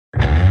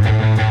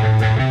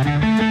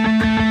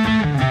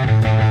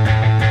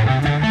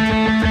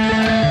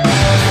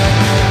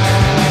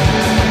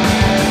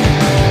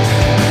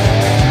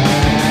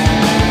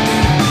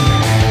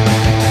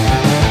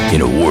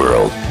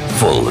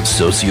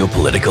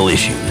socio-political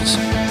issues,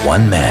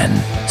 one man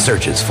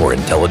searches for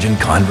intelligent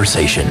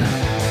conversation.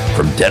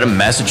 From Dedham,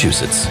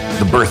 Massachusetts,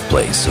 the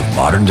birthplace of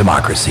modern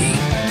democracy,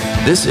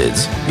 this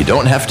is You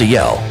Don't Have to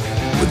Yell,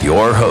 with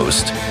your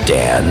host,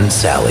 Dan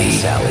Sally.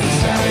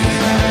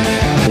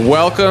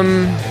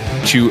 Welcome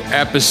to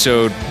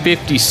episode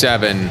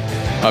 57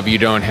 of You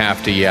Don't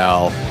Have to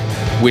Yell,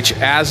 which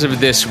as of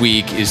this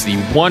week is the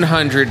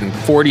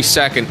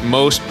 142nd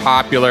most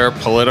popular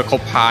political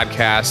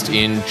podcast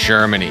in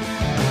Germany.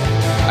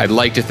 I'd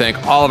like to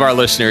thank all of our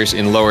listeners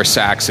in Lower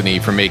Saxony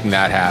for making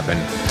that happen.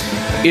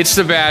 It's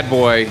the bad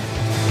boy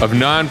of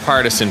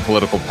nonpartisan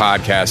political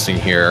podcasting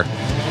here.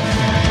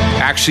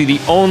 Actually,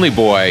 the only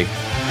boy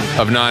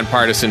of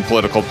nonpartisan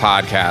political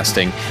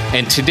podcasting.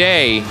 And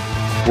today,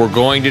 we're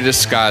going to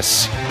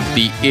discuss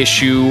the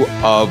issue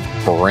of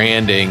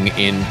branding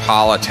in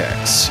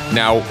politics.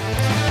 Now,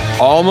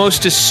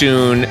 almost as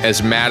soon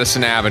as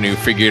Madison Avenue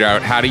figured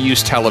out how to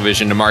use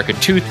television to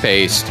market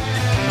toothpaste,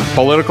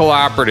 political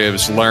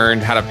operatives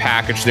learned how to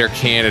package their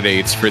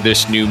candidates for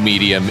this new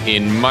medium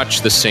in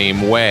much the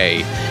same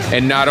way.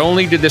 And not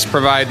only did this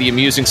provide the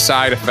amusing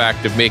side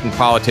effect of making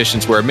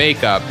politicians wear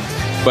makeup,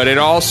 but it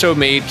also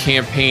made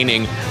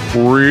campaigning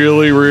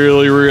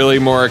really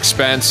more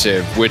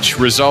expensive, which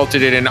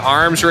resulted in an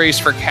arms race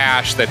for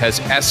cash that has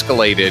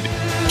escalated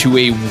to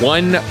a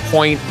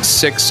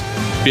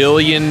 $1.6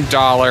 billion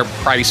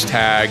price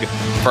tag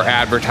for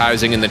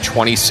advertising in the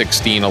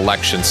 2016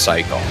 election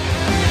cycle.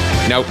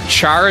 Now,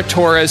 Chara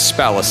Torres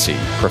Spelliscy,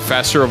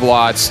 professor of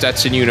law at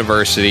Stetson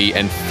University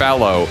and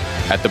fellow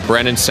at the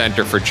Brennan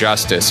Center for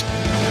Justice,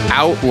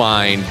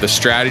 outlined the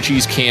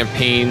strategies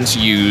campaigns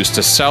use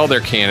to sell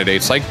their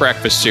candidates like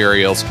breakfast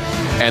cereals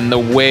and the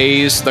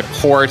ways the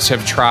courts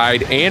have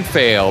tried and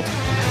failed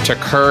to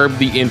curb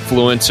the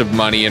influence of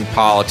money in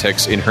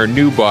politics in her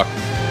new book,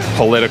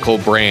 Political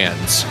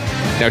Brands.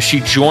 Now,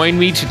 she joined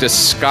me to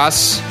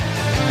discuss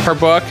her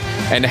book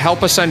and to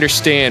help us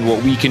understand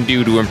what we can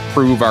do to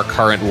improve our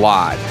current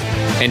lot.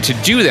 And to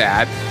do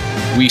that,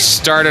 we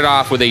started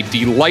off with a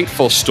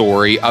delightful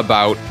story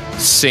about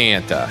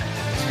Santa.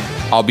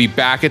 I'll be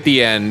back at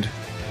the end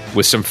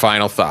with some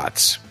final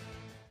thoughts.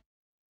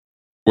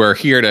 We're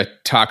here to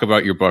talk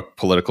about your book,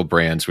 Political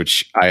Brands,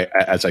 which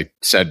as I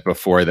said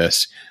before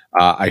this,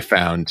 I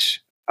found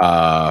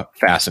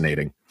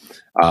fascinating.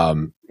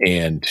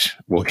 And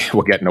we'll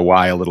get into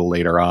why a little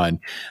later on.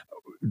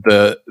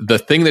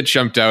 The thing that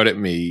jumped out at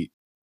me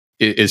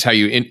is how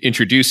you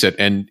introduce it.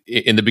 And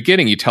in the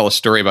beginning, you tell a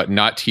story about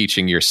not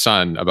teaching your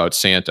son about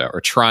Santa,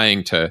 or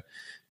trying to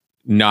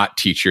not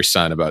teach your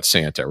son about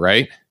Santa,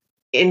 right?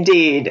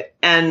 Indeed.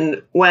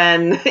 And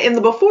when, in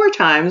the before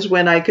times,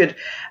 when I could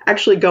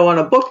actually go on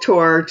a book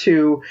tour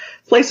to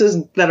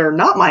places that are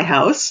not my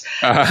house,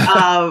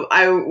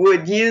 I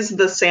would use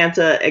the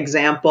Santa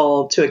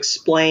example to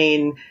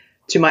explain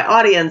to my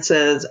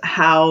audiences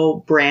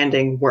how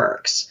branding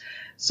works.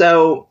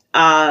 So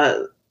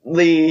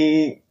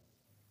the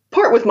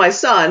part with my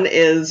son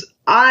is,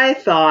 I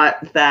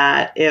thought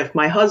that if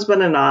my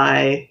husband and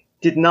I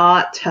did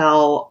not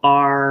tell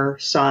our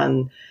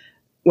son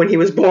when he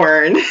was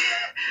born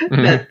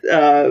that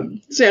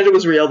Santa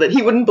was real, that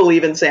he wouldn't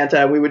believe in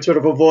Santa. We would sort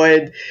of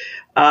avoid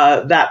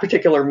that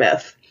particular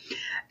myth.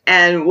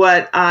 And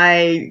what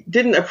I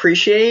didn't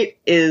appreciate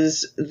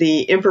is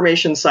the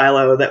information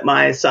silo that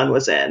my son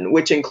was in,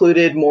 which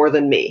included more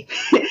than me.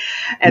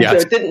 And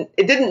yes. So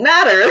it didn't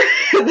matter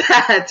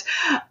that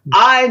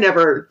I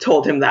never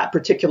told him that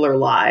particular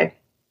lie.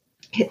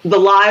 The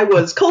lie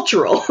was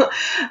cultural.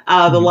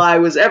 The lie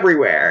was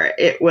everywhere.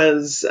 It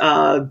was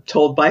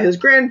told by his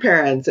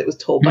grandparents. It was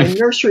told by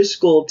nursery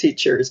school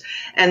teachers.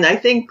 And I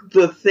think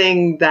the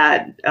thing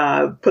that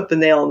put the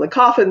nail in the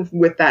coffin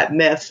with that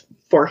myth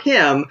for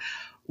him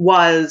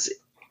was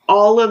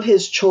all of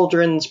his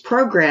children's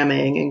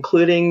programming,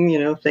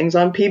 including, things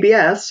on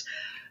PBS,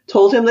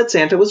 told him that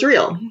Santa was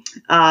real.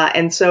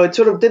 And so it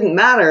sort of didn't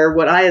matter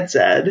what I had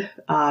said,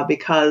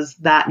 because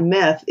that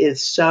myth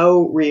is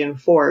so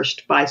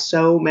reinforced by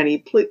so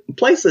many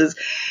places,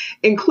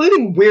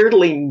 including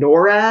weirdly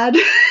NORAD.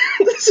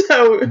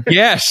 So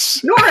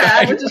yes,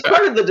 NORAD, which is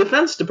part of the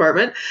Defense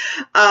Department,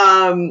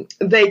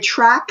 they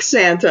track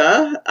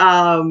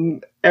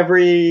Santa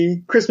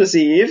every Christmas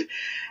Eve.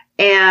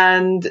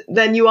 And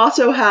then you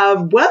also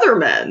have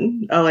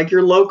weathermen, like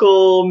your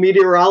local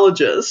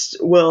meteorologist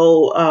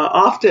will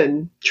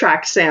often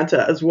track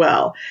Santa as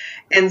well.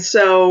 And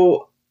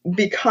so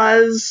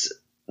because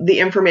the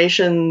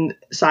information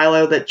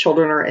silo that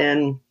children are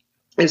in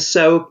is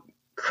so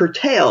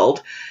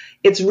curtailed,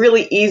 it's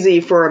really easy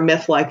for a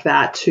myth like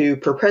that to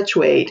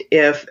perpetuate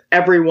if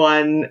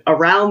everyone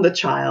around the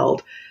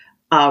child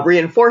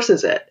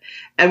reinforces it.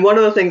 And one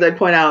of the things I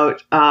point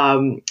out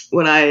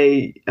when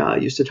I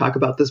used to talk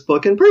about this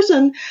book in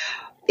person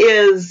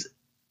is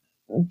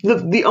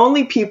the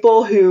only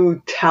people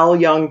who tell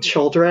young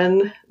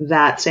children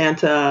that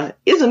Santa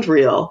isn't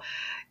real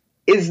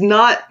is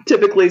not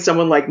typically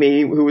someone like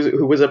me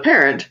who was a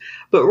parent,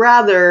 but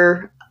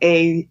rather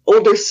a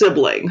older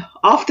sibling,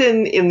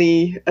 often in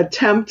the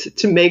attempt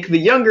to make the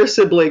younger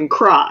sibling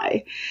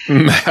cry.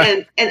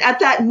 and at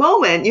that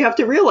moment, you have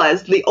to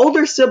realize the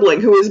older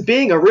sibling, who is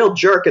being a real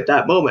jerk at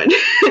that moment,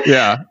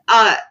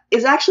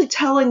 is actually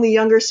telling the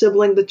younger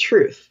sibling the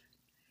truth.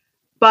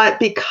 But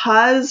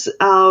because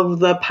of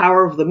the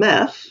power of the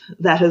myth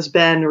that has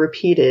been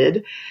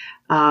repeated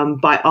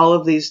by all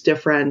of these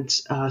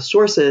different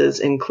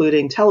sources,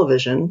 including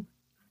television,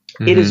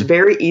 it is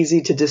very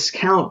easy to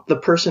discount the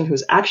person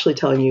who's actually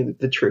telling you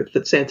the truth,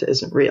 that Santa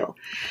isn't real.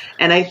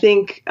 And I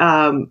think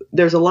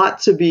there's a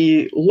lot to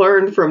be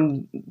learned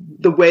from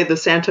the way the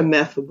Santa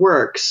myth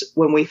works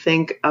when we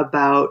think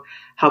about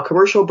how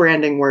commercial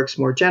branding works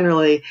more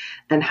generally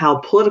and how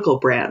political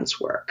brands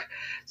work.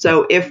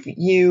 So if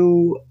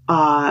you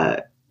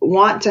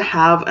want to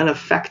have an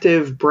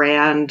effective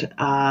brand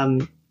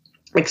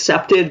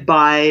accepted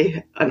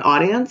by an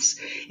audience,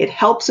 it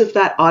helps if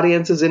that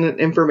audience is in an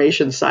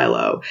information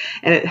silo.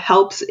 And it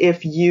helps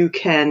if you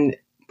can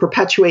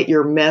perpetuate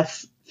your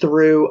myth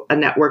through a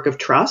network of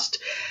trust.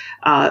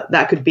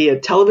 That could be a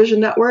television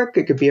network.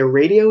 It could be a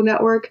radio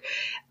network.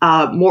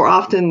 More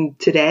often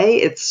today,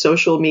 it's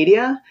social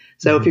media.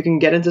 So if you can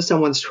get into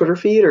someone's Twitter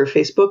feed or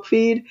Facebook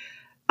feed,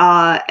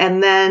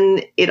 and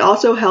then it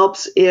also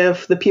helps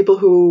if the people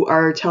who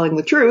are telling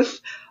the truth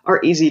are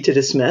easy to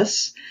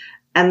dismiss.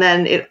 And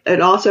then it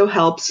also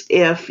helps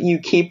if you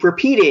keep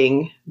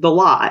repeating the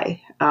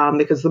lie,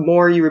 because the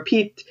more you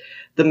repeat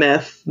the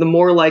myth, the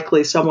more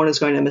likely someone is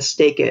going to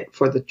mistake it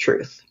for the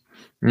truth.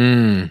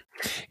 You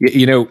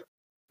know,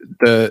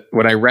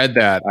 when I read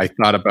that, I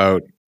thought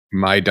about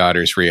my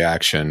daughter's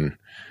reaction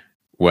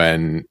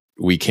when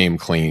we came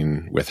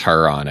clean with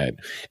her on it.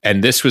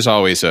 And this was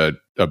always a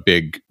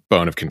big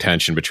bone of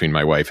contention between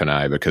my wife and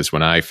I, because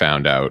when I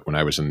found out, when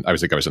I was in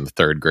the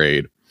third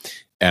grade,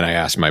 and I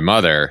asked my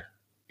mother,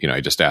 you know,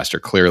 I just asked her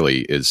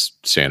clearly, is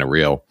Santa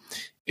real?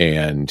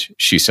 And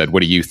she said,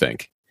 what do you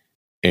think?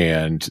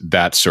 And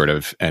that sort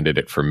of ended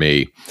it for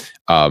me.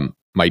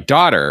 My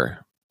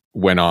daughter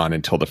went on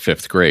until the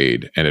fifth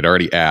grade and had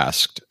already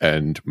asked,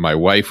 and my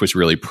wife was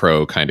really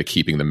pro kind of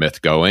keeping the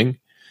myth going.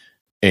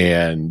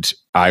 And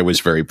I was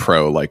very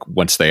pro, like,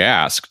 once they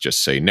ask,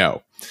 just say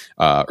no,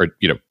 or,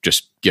 you know,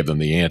 just give them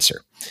the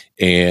answer.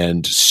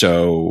 And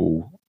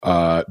so,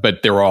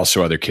 but there were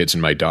also other kids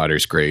in my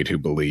daughter's grade who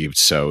believed,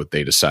 so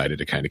they decided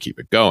to kind of keep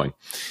it going,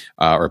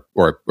 or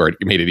it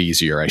made it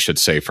easier, I should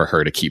say, for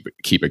her to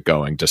keep it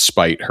going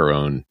despite her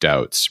own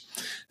doubts.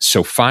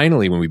 So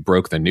finally, when we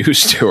broke the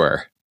news to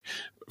her,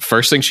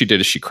 first thing she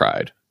did is she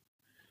cried,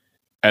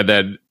 and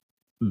then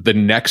the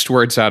next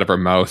words out of her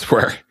mouth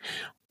were,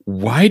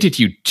 "Why did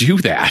you do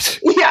that?"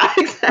 Yeah,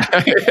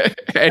 exactly.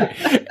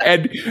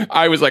 and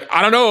I was like,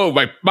 I don't know.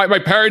 My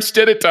parents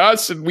did it to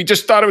us, and we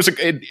just thought it was.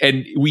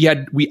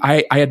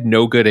 I had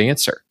no good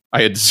answer.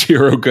 I had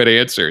zero good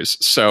answers.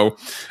 So,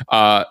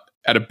 at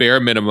a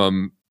bare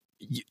minimum,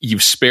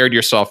 you've spared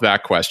yourself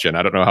that question.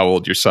 I don't know how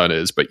old your son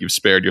is, but you've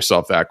spared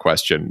yourself that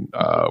question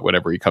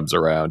whenever he comes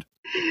around.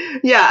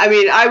 Yeah, I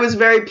mean, I was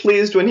very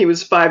pleased when he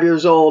was 5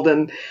 years old,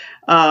 and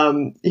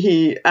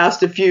he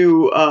asked a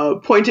few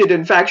pointed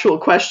and factual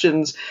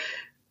questions.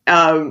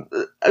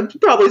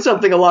 Probably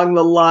something along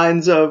the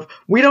lines of,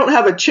 "We don't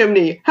have a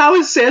chimney. How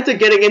is Santa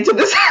getting into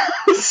this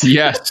house?"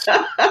 Yes.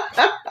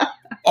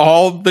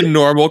 All the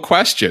normal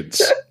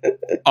questions,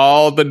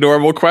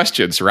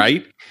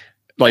 right?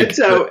 Like,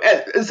 so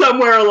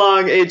somewhere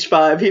along age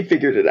 5, he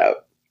figured it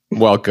out.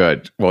 Well,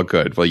 good.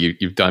 Well,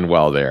 you've done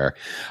well there.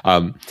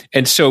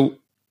 And so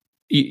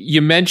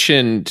you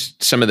mentioned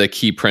some of the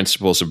key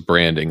principles of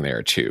branding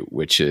there too,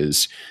 which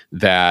is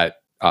that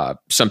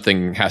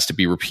something has to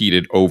be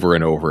repeated over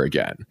and over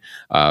again.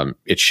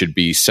 It should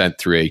be sent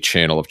through a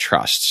channel of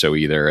trust. So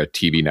either a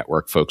TV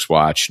network folks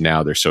watch,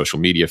 now their social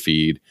media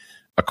feed,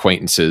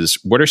 acquaintances.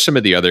 What are some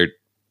of the other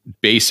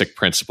basic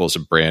principles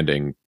of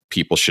branding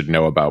people should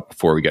know about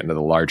before we get into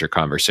the larger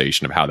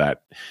conversation of how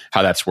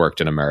that's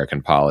worked in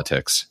American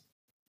politics?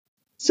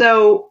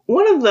 So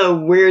one of the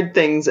weird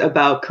things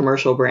about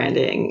commercial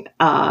branding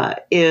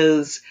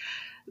is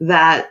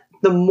that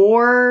the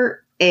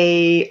more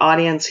a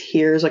audience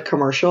hears a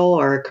commercial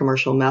or a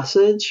commercial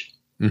message,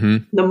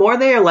 the more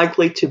they are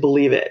likely to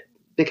believe it,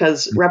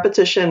 because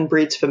repetition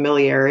breeds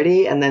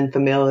familiarity, and then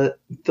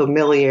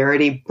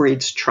familiarity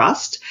breeds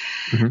trust.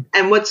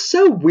 And what's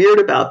so weird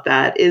about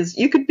that is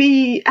you could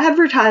be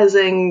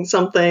advertising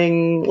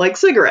something like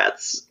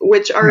cigarettes,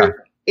 which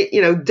are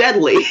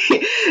deadly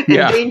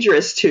and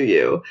dangerous to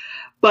you.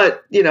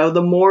 But,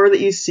 the more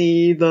that you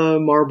see the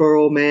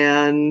Marlboro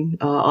Man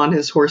on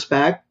his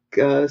horseback,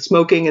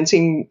 smoking and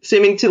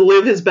seeming to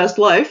live his best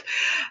life,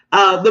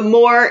 the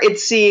more it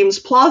seems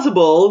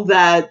plausible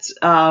that,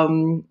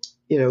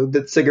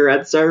 that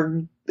cigarettes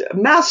are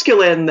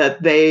masculine,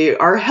 that they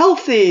are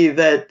healthy,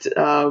 that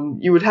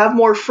you would have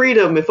more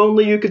freedom if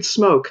only you could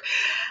smoke.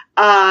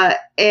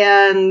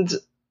 And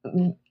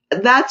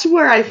that's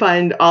where I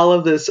find all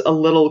of this a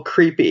little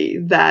creepy,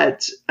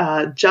 that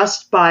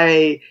just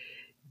by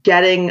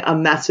getting a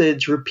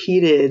message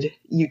repeated,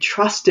 you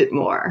trust it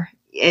more.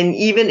 And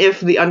even if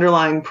the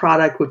underlying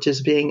product which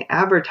is being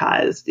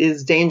advertised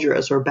is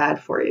dangerous or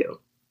bad for you.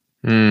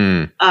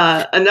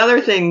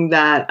 Another thing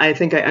that I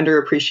think I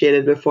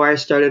underappreciated before I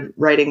started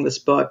writing this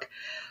book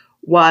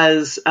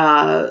was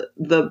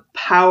the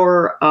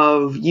power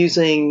of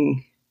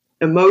using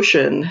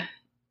emotion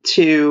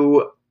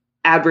to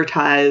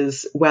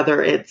advertise,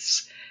 whether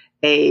it's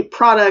a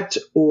product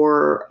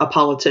or a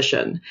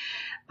politician.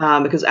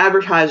 Because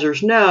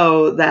advertisers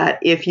know that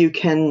if you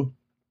can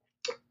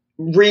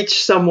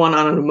reach someone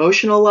on an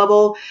emotional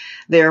level,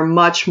 they're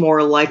much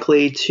more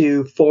likely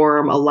to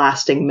form a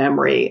lasting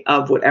memory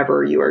of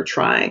whatever you are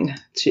trying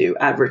to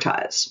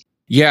advertise.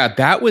 Yeah,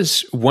 that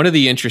was one of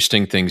the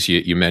interesting things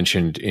you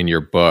mentioned in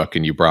your book,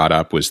 and you brought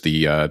up was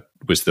the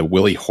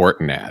Willie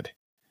Horton ad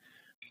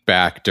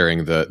back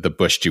during the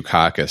Bush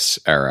Dukakis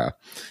era,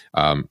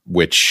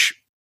 which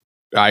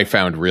I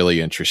found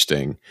really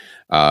interesting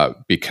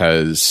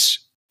because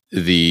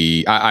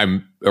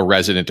I'm a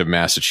resident of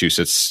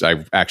Massachusetts.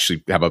 I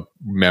actually have a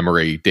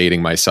memory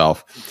dating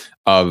myself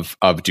of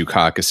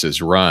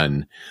Dukakis's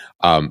run.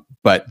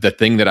 But the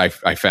thing that I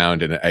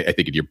found, and I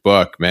think in your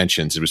book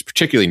mentions, it was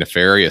particularly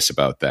nefarious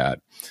about that,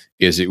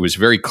 is it was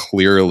very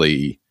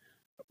clearly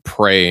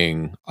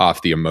preying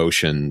off the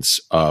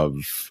emotions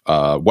of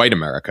white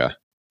America,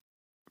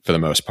 for the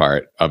most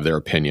part, of their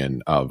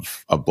opinion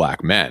of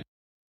black men.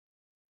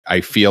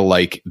 I feel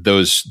like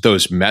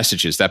those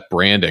messages, that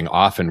branding,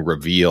 often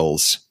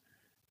reveals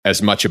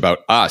as much about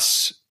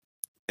us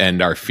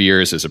and our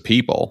fears as a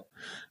people,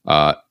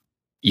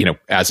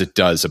 as it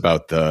does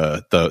about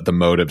the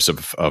motives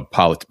of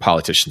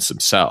politicians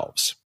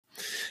themselves.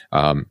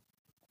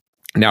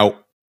 Now,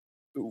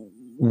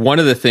 one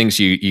of the things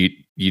you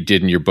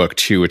did in your book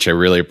too, which I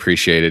really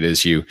appreciated,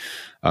 is you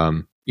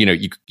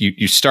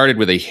started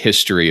with a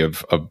history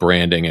of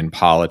branding in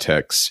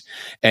politics,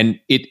 and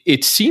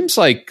it seems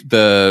like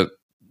the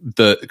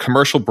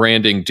commercial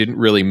branding didn't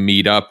really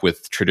meet up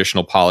with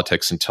traditional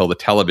politics until the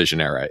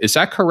television era. Is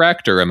that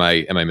correct, or am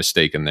I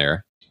mistaken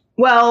there?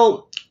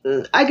 Well,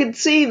 I could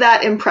see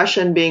that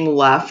impression being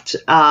left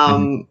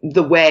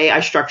the way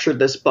I structured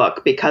this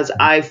book, because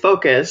I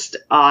focused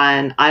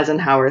on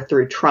Eisenhower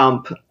through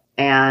Trump,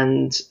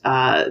 and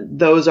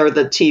those are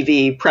the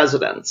TV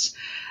presidents.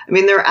 I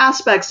mean, there are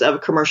aspects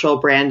of commercial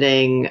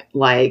branding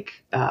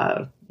like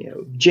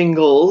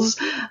jingles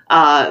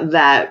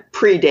that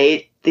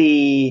predate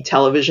the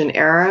television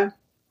era.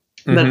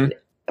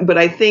 But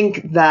I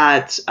think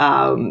that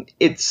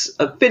it's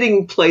a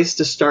fitting place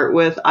to start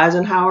with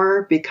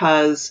Eisenhower,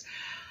 because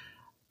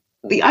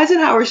the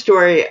Eisenhower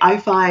story I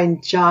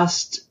find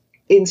just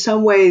in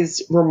some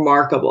ways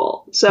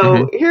remarkable.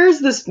 So here's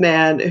this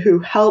man who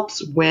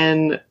helps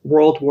win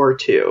World War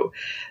II.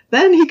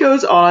 Then he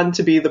goes on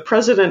to be the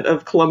president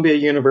of Columbia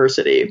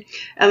University,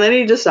 and then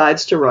he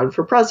decides to run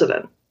for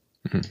president.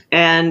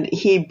 And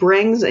he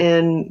brings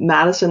in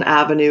Madison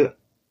Avenue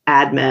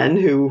ad men,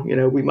 who,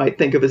 we might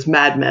think of as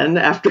Mad Men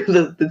after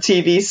the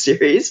TV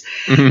series.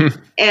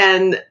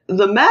 And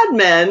the Mad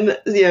Men,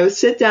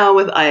 sit down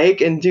with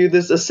Ike and do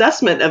this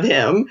assessment of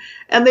him,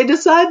 and they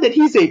decide that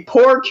he's a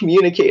poor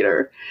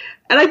communicator.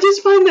 And I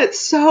just find that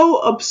so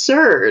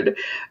absurd.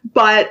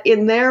 But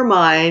in their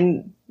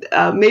mind,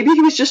 maybe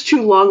he was just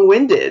too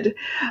long-winded.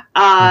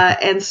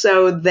 And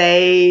so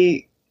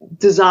they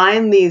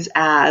designed these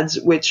ads,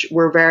 which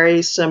were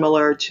very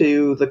similar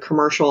to the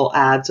commercial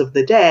ads of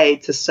the day,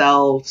 to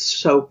sell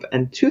soap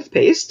and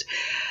toothpaste.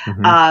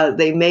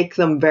 They make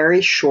them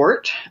very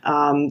short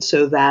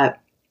so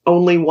that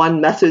only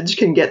one message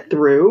can get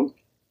through.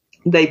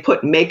 They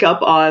put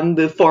makeup on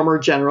the former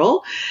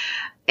general.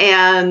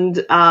 And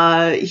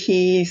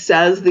he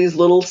says these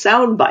little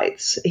sound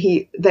bites.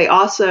 They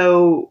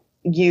also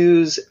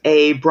use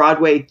a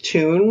Broadway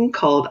tune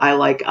called I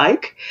Like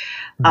Ike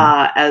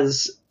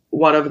as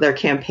one of their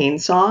campaign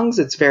songs.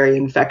 It's very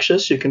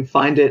infectious. You can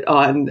find it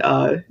on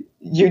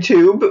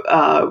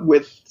YouTube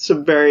with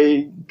some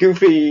very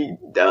goofy.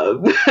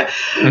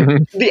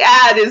 The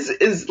ad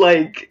is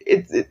like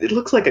it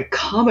looks like a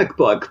comic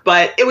book,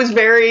 but it was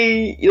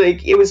very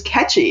it was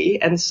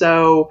catchy, and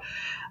so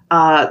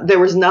there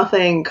was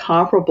nothing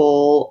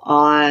comparable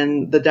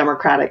on the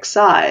Democratic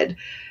side.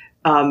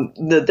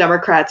 The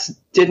Democrats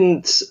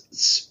didn't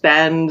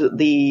spend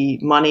the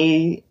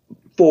money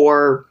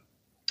for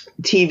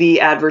TV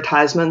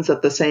advertisements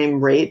at the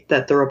same rate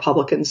that the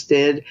Republicans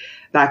did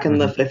back in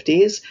the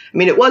 50s. I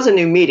mean, it was a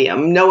new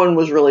medium. No one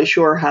was really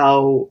sure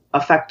how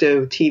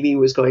effective TV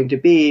was going to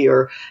be,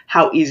 or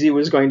how easy it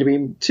was going to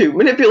be to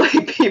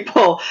manipulate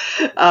people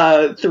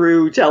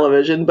through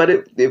television, but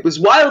it was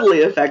wildly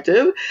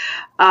effective.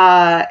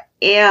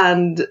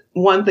 And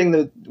one thing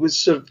that was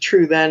sort of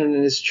true then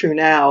and is true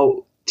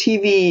now,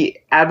 TV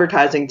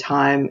advertising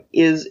time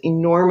is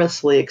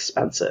enormously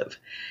expensive.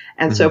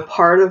 And so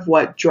part of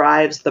what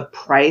drives the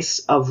price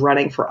of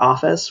running for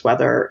office,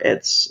 whether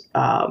it's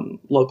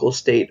local,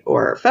 state,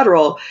 or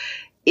federal,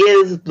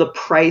 is the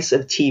price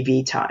of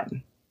TV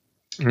time.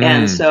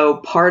 And so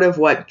part of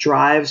what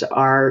drives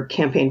our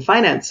campaign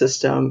finance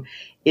system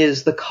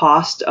is the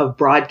cost of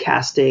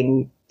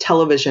broadcasting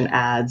television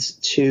ads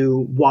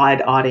to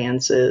wide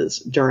audiences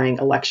during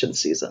election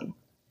season.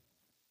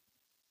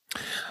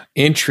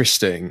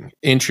 Interesting.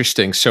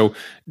 So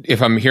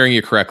if I'm hearing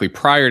you correctly,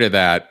 prior to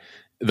that,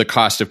 the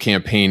cost of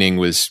campaigning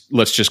was,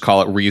 let's just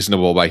call it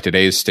reasonable by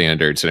today's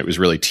standards. And it was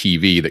really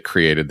TV that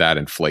created that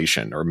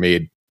inflation or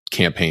made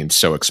campaigns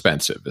so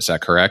expensive. Is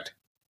that correct?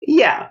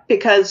 Yeah,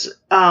 because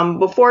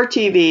before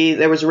TV,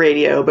 there was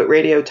radio, but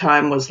radio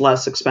time was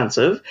less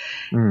expensive.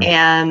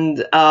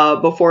 And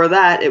before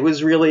that, it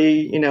was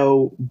really,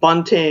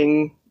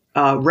 bunting,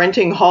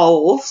 renting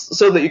halls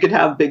so that you could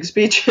have big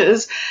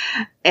speeches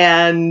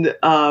and,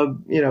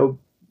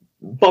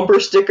 bumper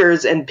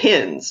stickers and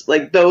pins.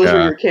 Like those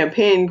were your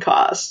campaign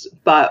costs.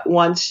 But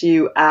once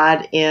you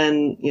add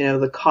in,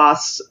 the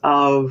costs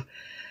of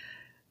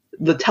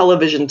the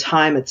television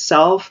time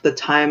itself,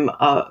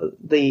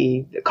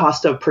 the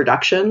cost of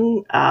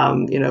production,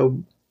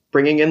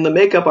 bringing in the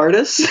makeup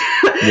artists,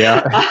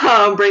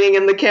 bringing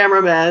in the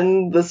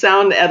cameramen, the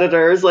sound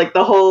editors, like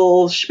the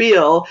whole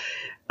spiel.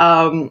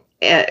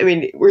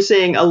 We're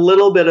seeing a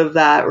little bit of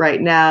that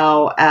right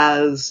now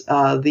as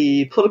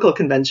the political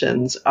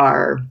conventions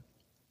are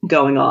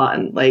going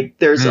on. Like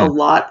there's a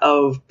lot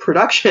of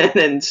production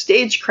and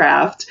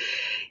stagecraft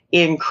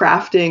in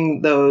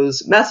crafting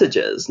those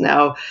messages.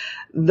 Now,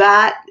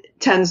 that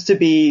tends to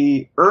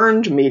be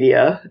earned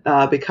media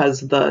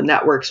because the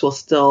networks will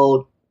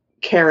still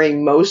carry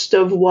most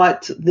of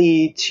what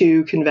the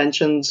two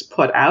conventions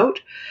put out.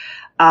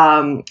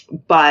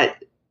 But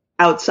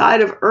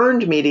outside of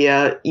earned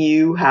media,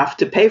 you have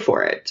to pay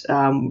for it.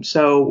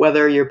 So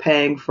whether you're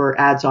paying for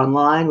ads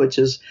online, which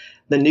is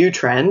the new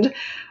trend,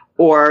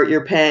 or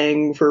you're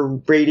paying for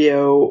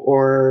radio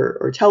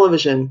or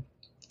television,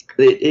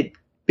 it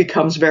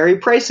becomes very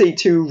pricey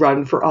to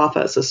run for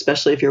office,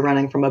 especially if you're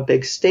running from a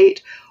big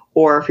state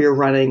or if you're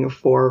running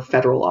for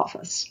federal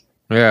office.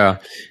 Yeah.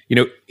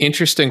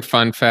 Interesting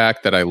fun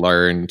fact that I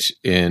learned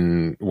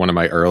in one of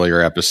my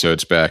earlier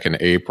episodes back in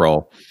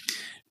April.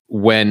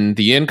 When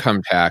the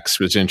income tax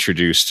was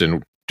introduced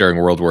during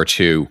World War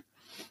II,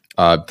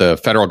 the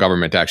federal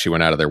government actually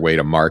went out of their way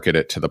to market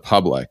it to the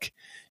public.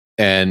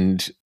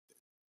 And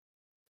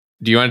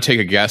do you want to take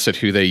a guess at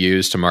who they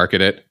used to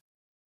market it?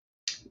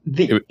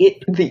 The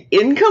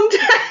income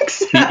tax?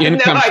 The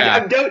income tax.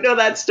 I don't know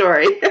that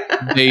story.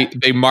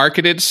 They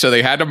marketed, so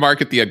they had to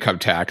market the income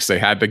tax. They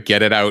had to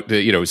get it out.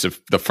 It was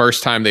the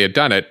first time they had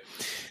done it.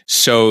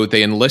 So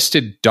they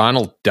enlisted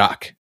Donald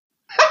Duck.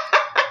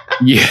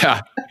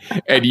 Yeah.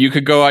 And you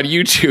could go on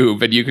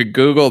YouTube and you could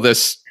Google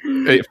this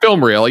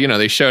film reel.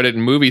 They showed it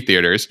in movie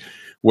theaters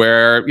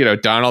where,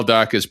 Donald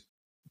Duck is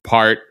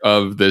part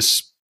of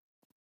this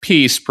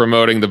piece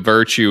promoting the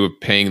virtue of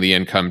paying the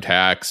income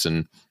tax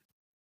and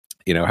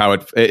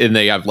and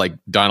they have like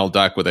Donald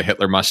Duck with a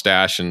Hitler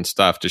mustache and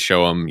stuff to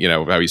show him,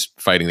 how he's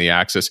fighting the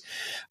Axis.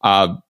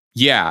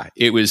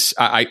 It was,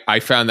 I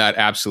found that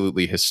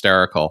absolutely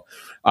hysterical.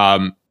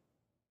 And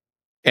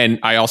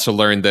I also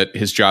learned that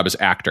his job is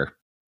actor.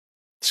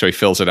 So he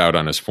fills it out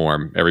on his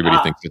form. Everybody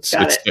thinks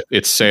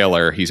it's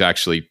sailor. He's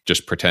actually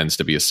just pretends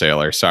to be a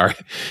sailor. Sorry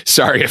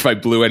if I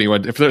blew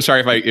anyone.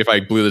 Sorry if I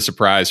blew the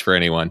surprise for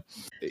anyone.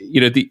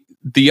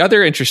 The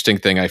other interesting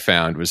thing I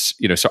found was,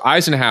 so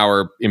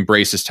Eisenhower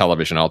embraces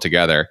television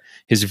altogether.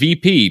 His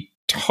VP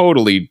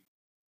totally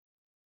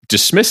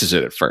dismisses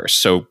it at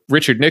first. So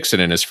Richard Nixon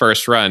in his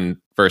first run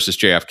versus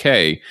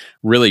JFK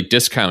really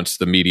discounts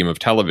the medium of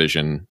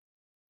television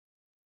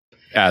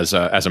as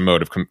a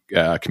mode of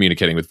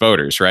communicating with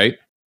voters, right?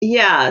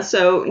 Yeah,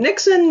 so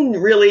Nixon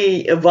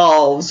really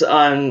evolves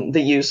on the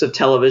use of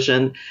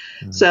television.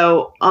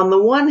 So on the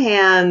one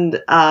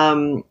hand,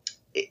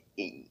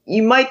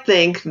 you might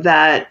think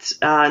that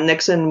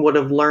Nixon would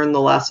have learned the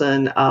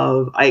lesson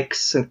of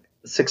Ike's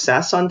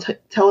success on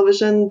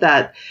television,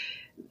 that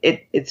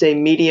it's a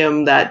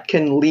medium that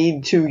can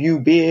lead to you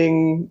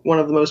being one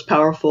of the most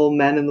powerful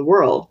men in the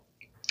world.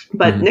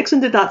 But Nixon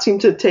did not seem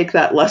to take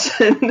that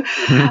lesson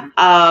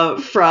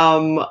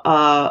from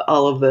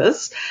all of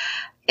this.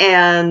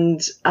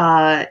 And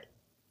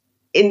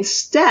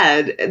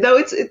instead, though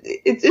it's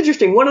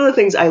interesting, one of the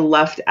things I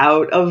left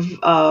out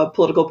of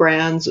Political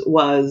Brands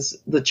was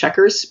the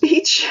Checkers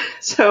speech.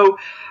 So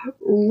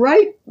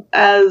right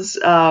as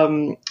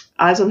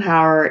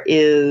Eisenhower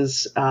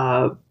is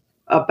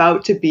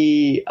about to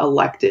be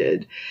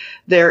elected,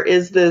 there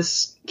is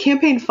this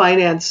campaign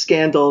finance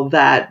scandal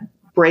that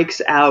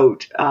breaks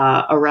out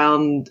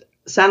around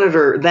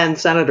then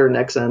Senator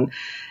Nixon,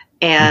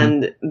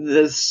 and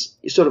this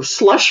sort of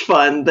slush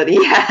fund that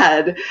he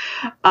had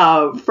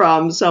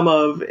from some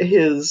of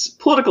his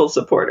political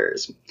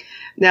supporters.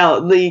 Now,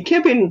 the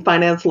campaign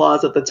finance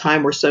laws at the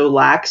time were so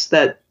lax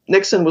that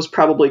Nixon was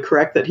probably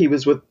correct that he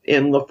was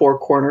within the four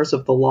corners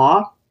of the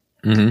law.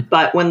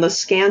 But when the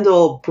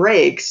scandal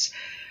breaks,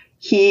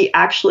 he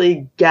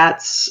actually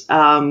gets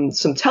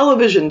some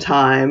television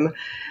time,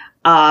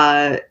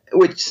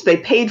 which they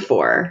paid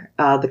for,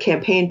 the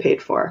campaign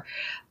paid for,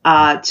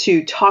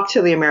 to talk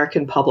to the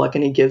American public.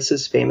 And he gives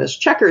his famous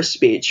Checkers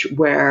speech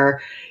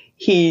where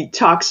he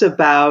talks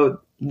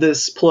about,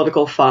 this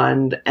political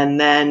fund. And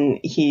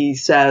then he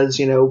says,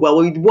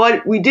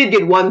 well, we did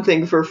get one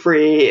thing for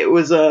free. It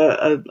was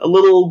a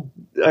little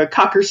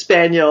Cocker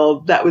Spaniel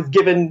that was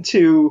given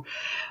to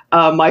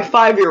my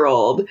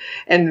 5-year-old,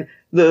 and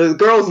the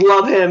girls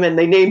love him and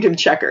they named him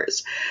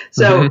Checkers.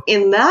 So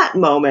in that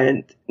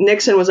moment,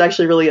 Nixon was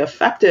actually really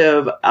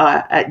effective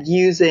at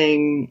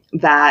using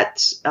that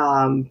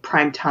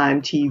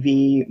primetime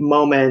TV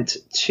moment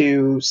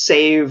to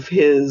save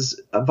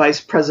his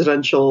vice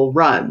presidential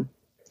run.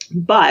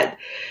 But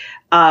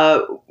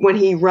when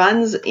he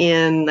runs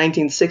in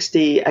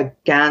 1960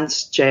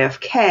 against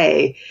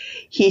JFK,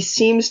 he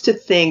seems to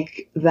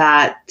think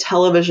that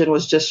television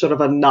was just sort of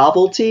a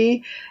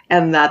novelty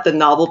and that the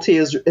novelty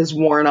is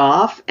worn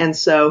off. And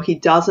so he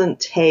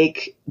doesn't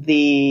take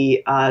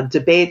the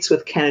debates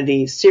with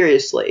Kennedy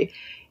seriously,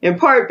 in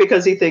part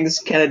because he thinks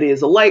Kennedy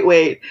is a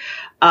lightweight,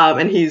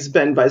 and he's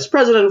been vice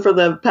president for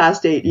the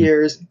past 8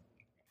 years.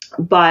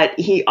 But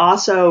he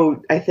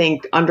also, I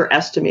think,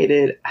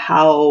 underestimated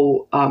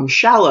how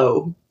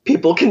shallow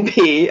people can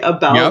be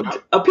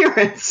about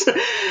appearance.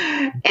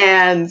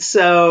 And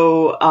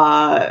so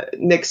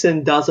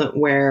Nixon doesn't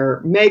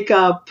wear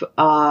makeup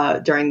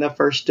during the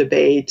first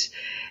debate.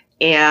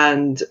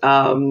 And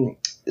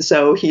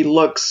so he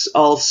looks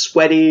all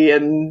sweaty,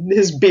 and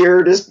his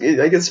beard is,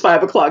 like, his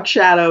 5 o'clock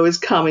shadow is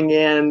coming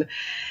in.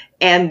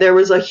 And there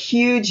was a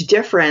huge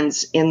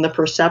difference in the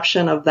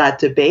perception of that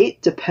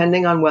debate,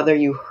 depending on whether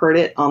you heard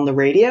it on the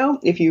radio.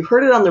 If you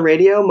heard it on the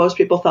radio, most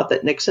people thought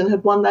that Nixon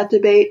had won that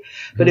debate.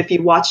 But if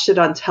you watched it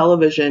on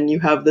television, you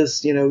have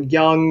this,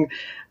 young,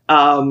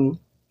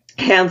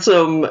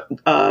 handsome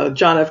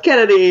John F.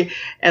 Kennedy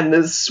and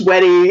this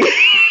sweaty,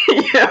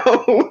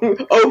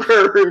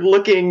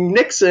 ogre-looking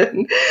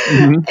Nixon.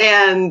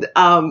 And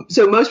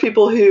so most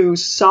people who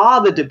saw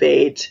the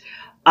debate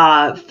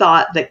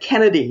thought that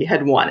Kennedy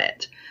had won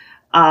it.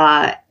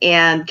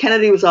 And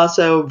Kennedy was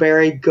also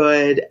very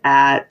good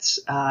at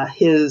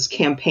his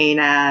campaign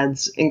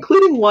ads,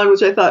 including one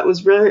which I thought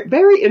was very,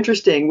 very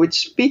interesting,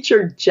 which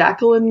featured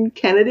Jacqueline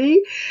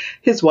Kennedy,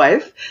 his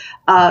wife,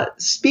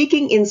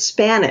 speaking in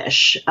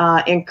Spanish,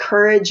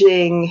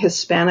 encouraging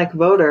Hispanic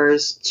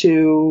voters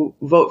to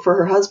vote for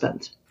her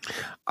husband.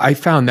 I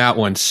found that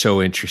one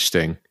so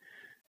interesting.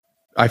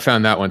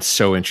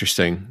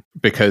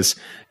 Because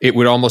it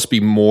would almost be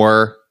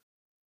more,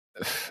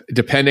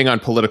 depending on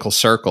political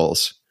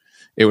circles,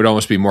 it would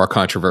almost be more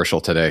controversial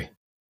today.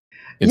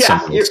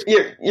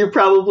 You're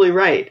probably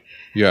right.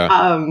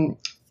 Yeah.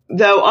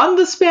 Though on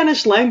the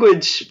Spanish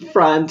language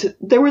front,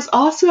 there was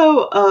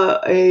also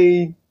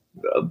the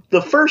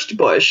first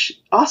Bush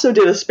also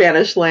did a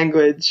Spanish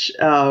language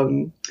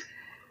ad.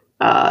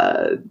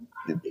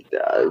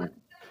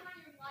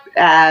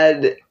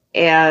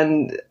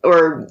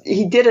 Or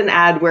he did an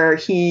ad where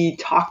he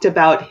talked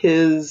about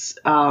his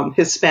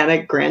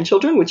Hispanic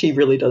grandchildren, which he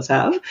really does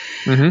have.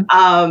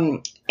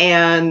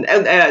 And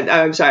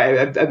I'm sorry,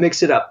 I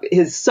mixed it up.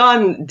 His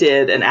son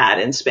did an ad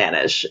in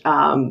Spanish.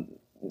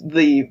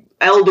 The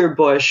elder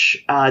Bush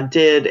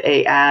did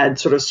a ad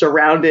sort of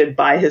surrounded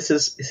by his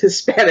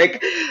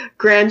Hispanic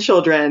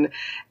grandchildren,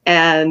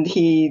 and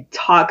he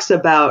talks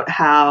about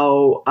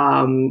how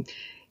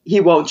he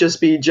won't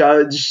just be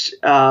judged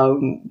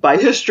by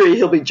history,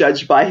 he'll be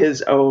judged by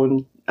his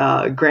own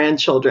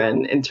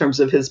grandchildren in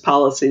terms of his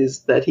policies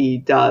that he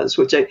does,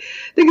 which I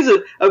think is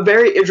a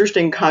very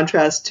interesting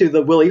contrast to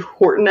the Willie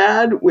Horton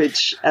ad,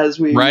 which, as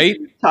we were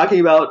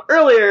talking about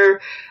earlier,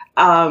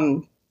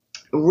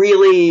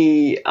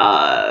 really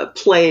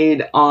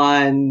played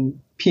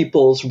on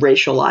people's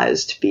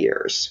racialized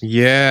fears.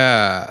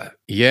 Yeah.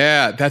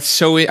 That's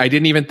so, I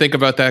didn't even think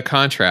about that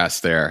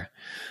contrast there.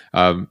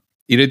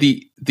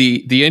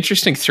 The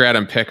interesting thread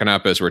I'm picking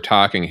up as we're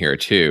talking here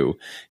too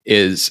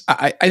is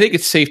I think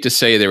it's safe to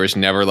say there was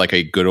never like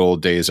a good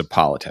old days of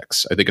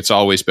politics. I think it's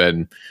always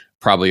been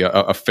probably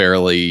a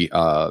fairly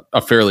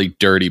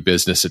dirty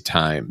business at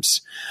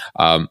times.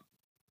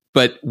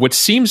 But what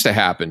seems to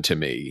happen to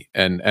me,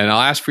 and I'll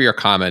ask for your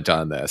comment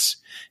on this,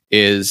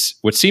 is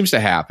what seems to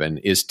happen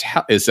is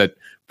that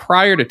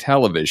prior to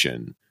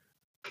television,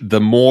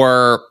 the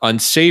more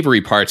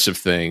unsavory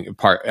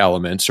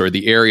elements, or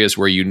the areas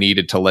where you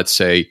needed to, let's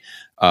say,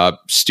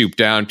 stoop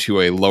down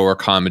to a lower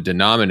common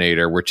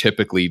denominator, were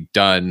typically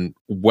done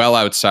well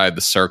outside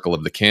the circle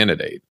of the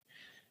candidate.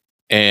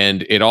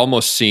 And it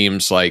almost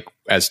seems like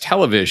as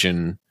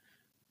television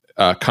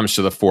comes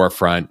to the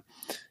forefront,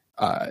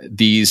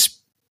 these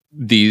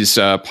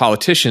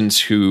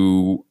politicians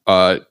who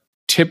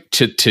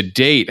to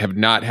date have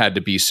not had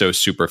to be so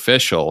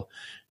superficial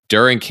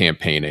during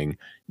campaigning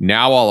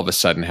now all of a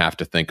sudden have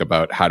to think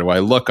about, how do I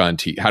look on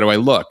TV? How do I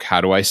look? How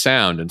do I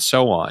sound? And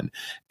so on.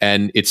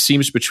 And it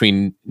seems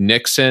between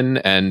Nixon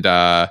and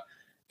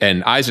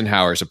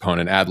Eisenhower's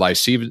opponent, Adlai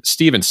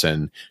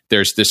Stevenson,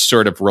 there's this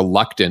sort of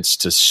reluctance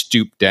to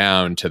stoop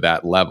down to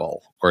that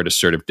level, or to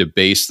sort of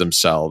debase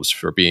themselves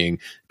for being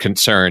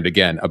concerned,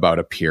 again, about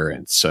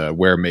appearance,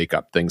 wear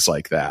makeup, things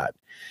like that.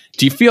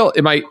 Do you feel,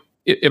 am I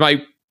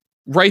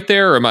right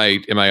there, or am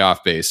I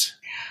off base?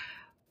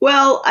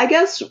 Well, I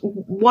guess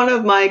one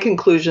of my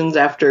conclusions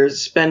after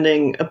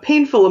spending a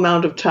painful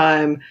amount of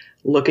time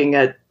looking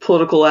at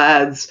political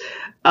ads,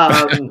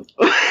 and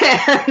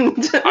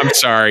I'm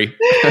sorry.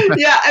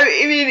 yeah,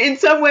 I mean, in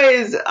some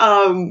ways,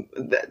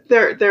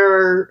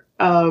 there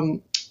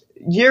are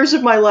years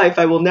of my life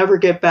I will never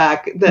get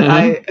back that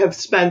I have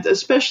spent,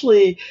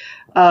 especially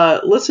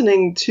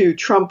listening to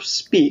Trump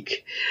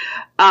speak.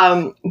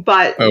 But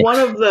one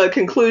of the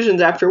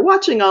conclusions after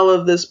watching all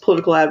of this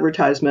political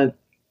advertisement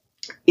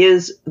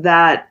is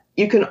that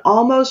you can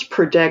almost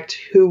predict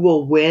who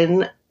will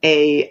win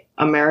a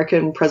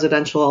American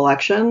presidential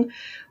election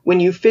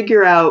when you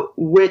figure out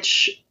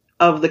which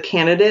of the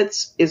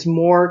candidates is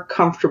more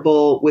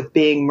comfortable with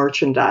being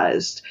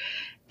merchandised.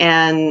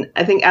 And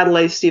I think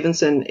Adlai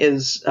Stevenson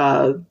is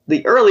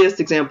the earliest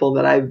example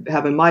that I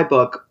have in my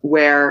book,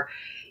 where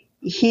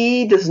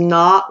he does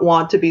not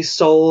want to be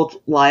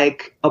sold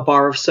like a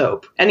bar of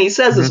soap. And he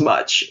says as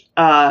much.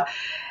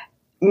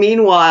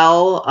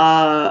 Meanwhile,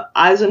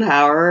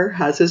 Eisenhower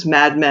has his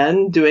Mad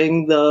Men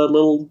doing the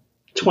little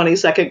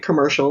 20-second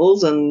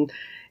commercials and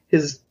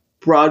his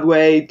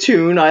Broadway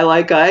tune, I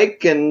Like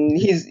Ike, and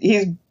he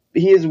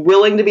is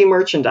willing to be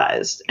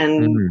merchandised,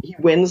 and he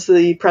wins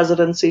the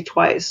presidency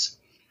twice.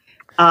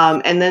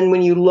 And then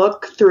when you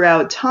look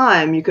throughout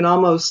time, you can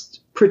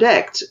almost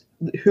predict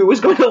who is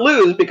going to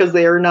lose because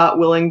they are not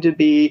willing to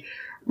be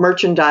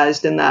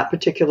merchandised in that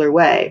particular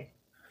way.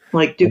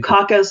 Like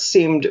Dukakis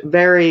seemed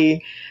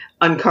very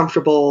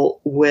uncomfortable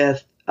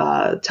with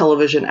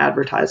television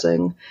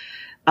advertising.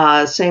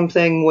 Same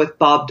thing with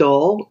Bob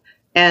Dole.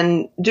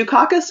 And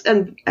Dukakis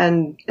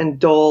and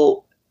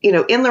Dole,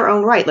 in their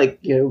own right,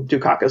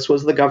 Dukakis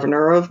was the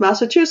governor of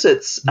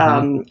Massachusetts.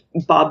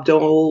 Bob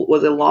Dole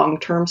was a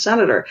long-term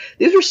senator.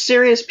 These were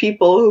serious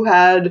people who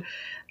had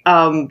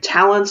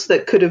talents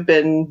that could have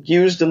been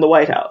used in the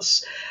White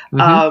House.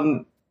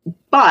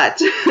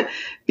 But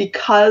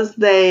because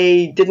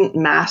they didn't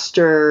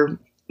master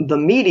the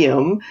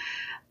medium,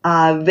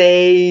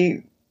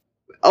 they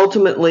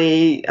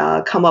ultimately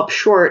come up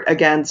short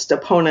against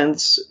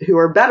opponents who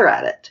are better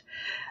at it.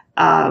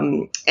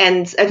 And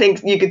I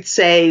think you could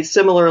say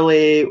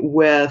similarly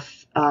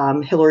with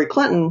Hillary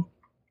Clinton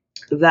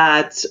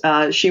that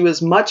she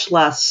was much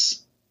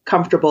less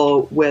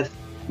comfortable with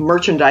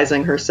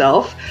merchandising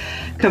herself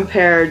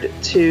compared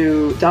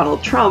to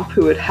Donald Trump,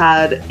 who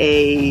had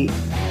a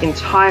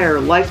entire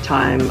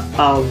lifetime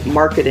of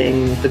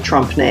marketing the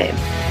Trump name.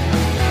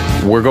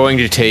 We're going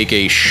to take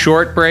a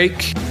short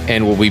break,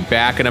 and we'll be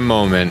back in a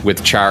moment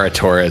with Chara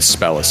Torres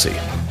Spellacy.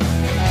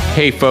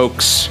 Hey,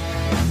 folks.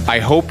 I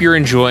hope you're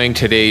enjoying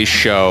today's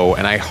show,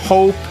 and I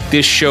hope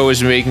this show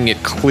is making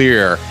it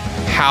clear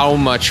how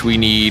much we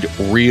need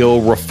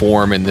real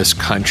reform in this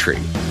country.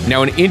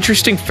 Now, an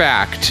interesting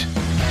fact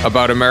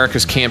about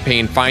America's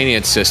campaign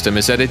finance system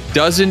is that it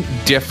doesn't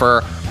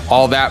differ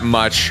all that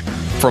much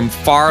from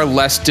far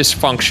less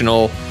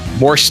dysfunctional,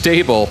 more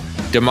stable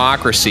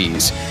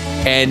democracies.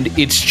 And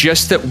it's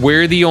just that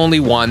we're the only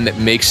one that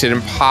makes it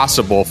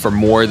impossible for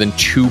more than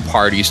two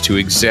parties to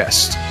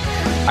exist.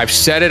 I've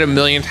said it a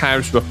million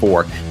times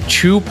before.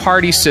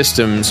 Two-party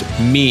systems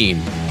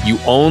mean you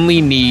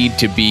only need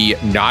to be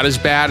not as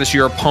bad as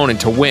your opponent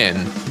to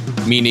win,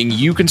 meaning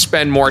you can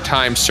spend more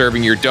time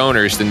serving your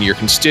donors than your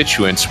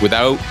constituents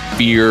without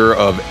fear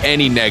of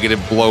any negative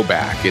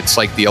blowback. It's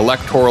like the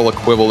electoral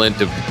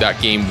equivalent of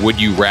that game Would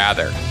You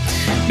Rather.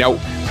 Now,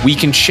 we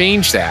can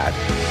change that,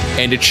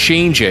 and to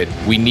change it,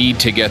 we need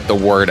to get the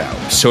word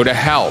out. So to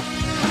help,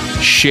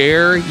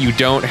 share You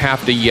Don't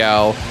Have to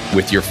Yell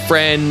with your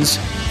friends,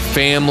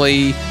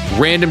 family,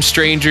 random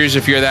strangers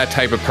if you're that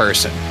type of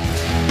person.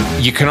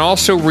 You can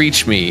also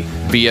reach me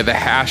via the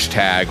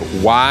hashtag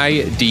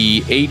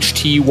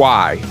YDHTY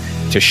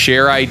to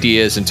share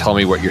ideas and tell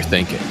me what you're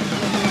thinking.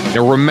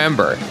 Now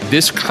remember,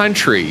 this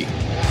country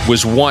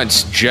was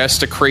once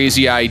just a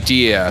crazy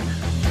idea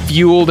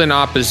fueled in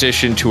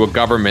opposition to a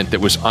government that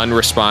was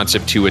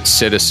unresponsive to its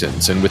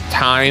citizens. And with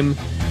time,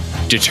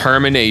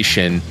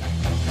 determination,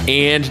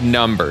 and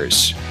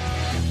numbers,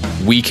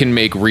 we can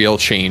make real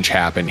change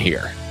happen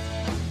here.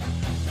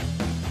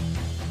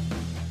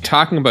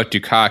 Talking about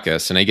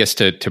Dukakis, and I guess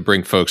to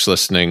bring folks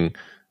listening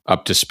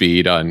up to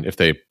speed on if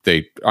they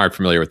aren't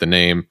familiar with the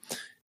name,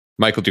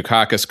 Michael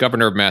Dukakis,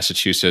 governor of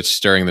Massachusetts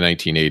during the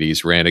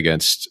 1980s, ran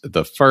against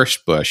the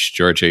first Bush,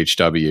 George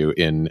H.W.,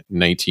 in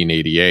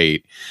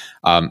 1988.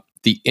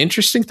 The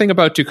interesting thing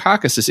about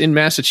Dukakis is in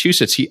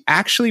Massachusetts, he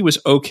actually was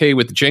okay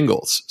with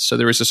jingles. So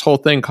there was this whole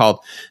thing called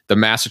the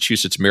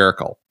Massachusetts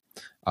Miracle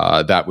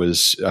that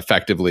was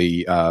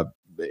effectively that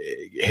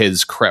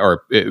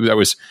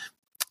was,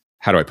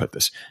 how do I put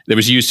this? That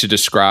was used to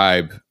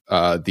describe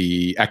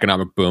the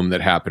economic boom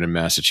that happened in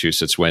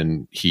Massachusetts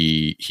when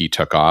he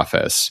took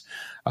office.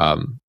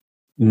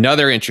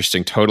 Another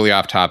interesting, totally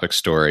off-topic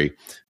story.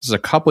 This is a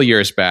couple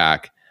years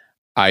back.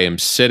 I am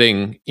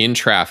sitting in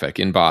traffic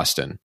in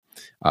Boston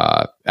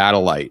at a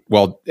light.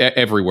 Well,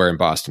 everywhere in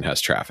Boston has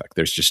traffic.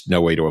 There's just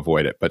no way to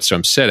avoid it. But so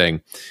I'm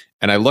sitting,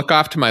 and I look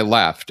off to my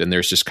left, and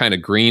there's this kind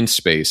of green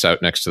space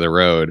out next to the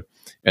road.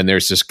 and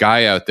there's this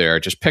guy out there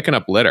just picking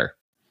up litter.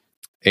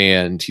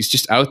 And he's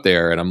just out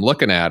there, and I'm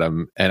looking at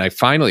him, and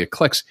it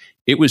clicks.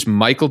 It was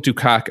Michael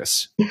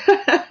Dukakis.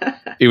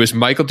 It was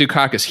Michael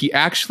Dukakis. He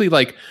actually,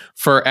 like,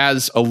 for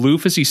as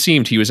aloof as he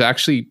seemed, he was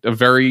actually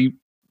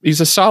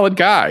he's a solid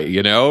guy,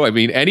 you know? I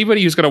mean,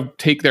 anybody who's going to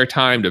take their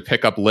time to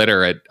pick up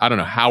litter at, I don't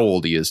know how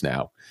old he is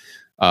now,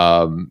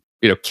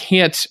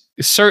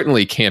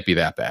 certainly can't be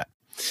that bad.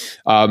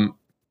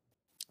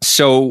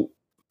 So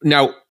I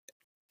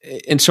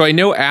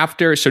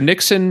know so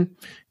Nixon,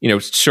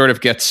 sort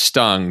of gets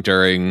stung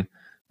during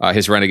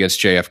his run against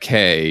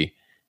JFK.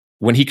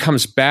 When he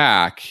comes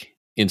back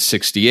in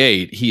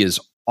 1968, he is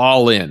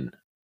all in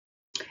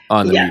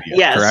on the media,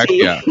 yes, correct?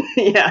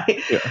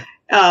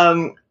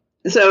 Yeah.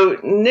 So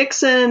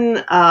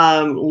Nixon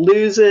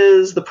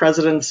loses the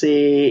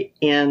presidency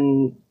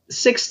in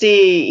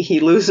 1960. He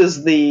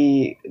loses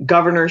the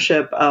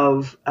governorship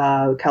of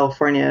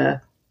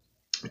California,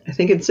 I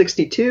think in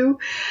 1962.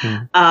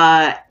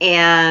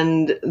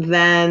 And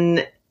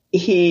then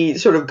he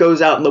sort of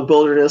goes out in the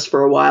wilderness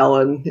for a while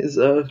and is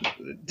a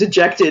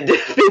dejected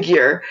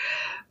figure.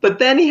 But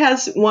then he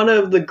has one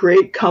of the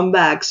great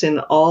comebacks in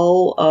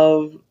all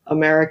of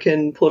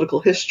American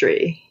political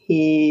history.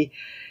 He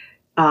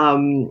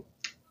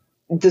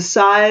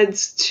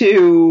decides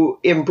to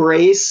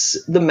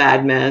embrace the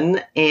Mad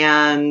Men,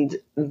 and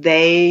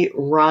they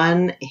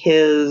run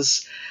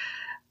his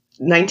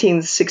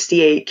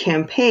 1968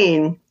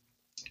 campaign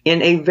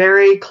in a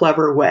very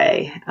clever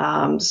way.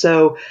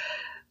 So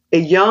a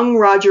young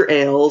Roger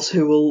Ailes,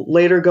 who will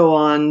later go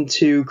on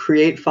to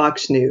create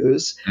Fox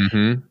News,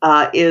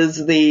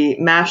 is the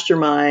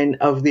mastermind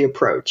of the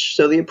approach.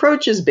 So the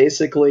approach is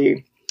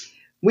basically,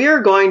 we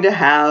are going to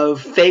have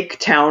fake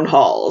town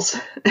halls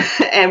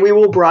and we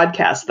will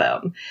broadcast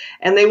them.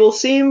 And they will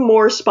seem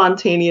more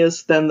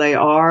spontaneous than they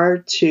are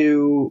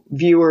to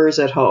viewers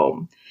at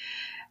home.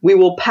 We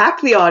will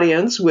pack the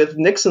audience with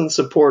Nixon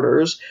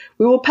supporters.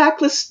 We will pack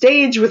the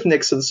stage with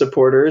Nixon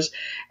supporters.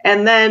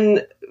 And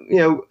then,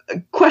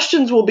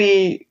 questions will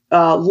be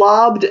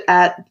lobbed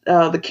at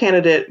the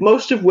candidate,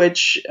 most of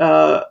which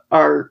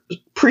are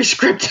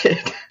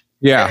pre-scripted.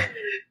 Yeah.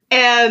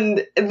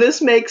 And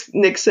this makes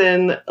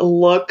Nixon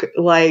look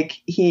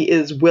like he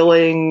is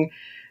willing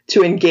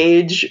to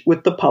engage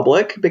with the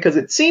public, because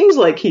it seems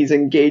like he's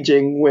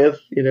engaging with,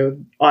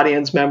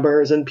 audience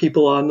members and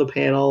people on the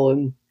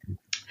panel,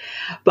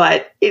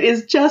 but it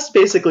is just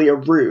basically a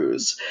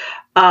ruse.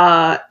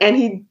 And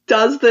he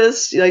does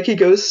this, like he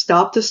goes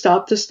stop to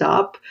stop to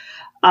stop.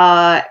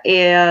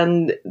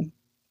 And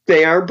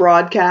they are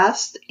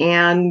broadcast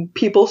and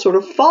people sort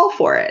of fall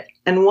for it.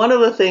 And one of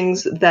the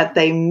things that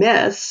they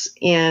miss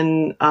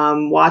in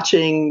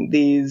watching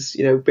these,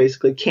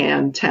 basically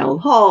canned town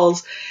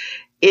halls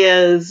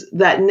is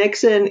that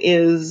Nixon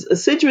is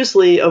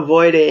assiduously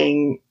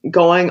avoiding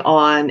going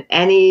on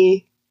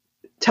any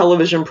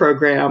television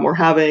program or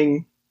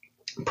having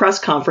press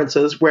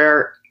conferences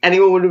where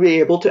anyone would be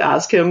able to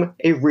ask him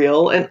a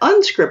real and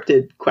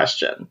unscripted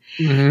question.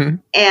 Mm-hmm.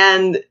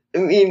 And I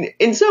mean,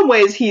 in some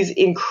ways, he's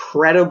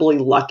incredibly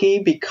lucky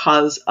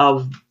because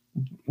of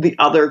the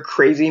other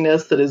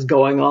craziness that is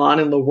going on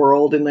in the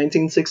world in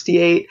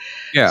 1968.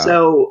 Yeah.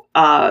 So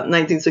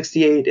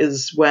 1968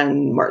 is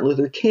when Martin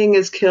Luther King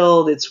is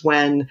killed. It's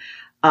when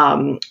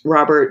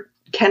Robert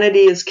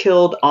Kennedy is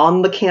killed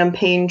on the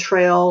campaign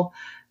trail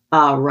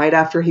right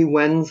after he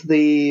wins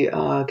the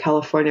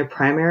California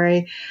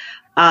primary.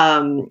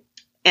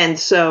 And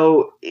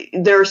so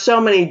there are so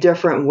many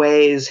different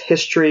ways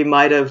history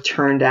might have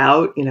turned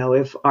out,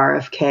 if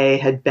RFK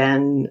had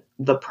been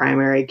the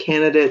primary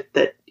candidate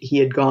that he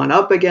had gone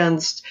up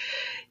against,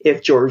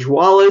 if George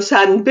Wallace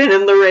hadn't been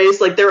in the race.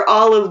 Like, there are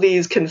all of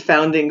these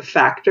confounding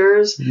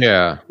factors,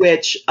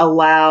 which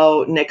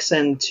allow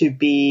Nixon to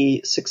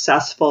be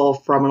successful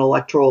from an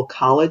electoral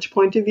college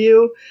point of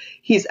view.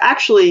 He's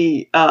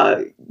actually,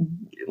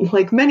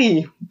 like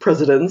many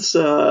presidents,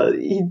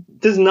 he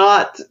does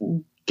not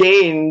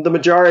gain the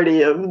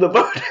majority of the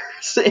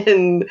voters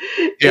in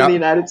the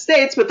United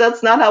States, but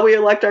that's not how we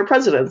elect our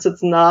presidents.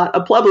 It's not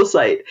a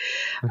plebiscite.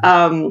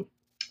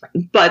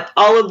 But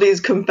all of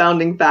these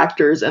confounding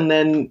factors, and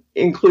then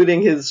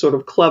including his sort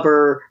of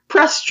clever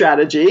press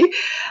strategy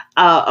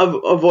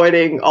of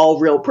avoiding all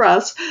real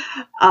press,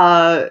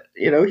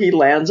 he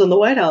lands in the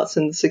White House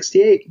in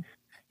 1968.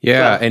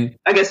 Yeah, well, and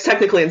I guess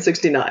technically in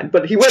 1969,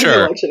 but he wins the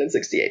election in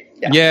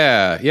 1968.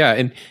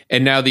 Yeah.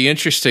 And now the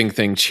interesting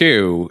thing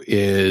too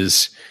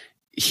is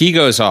he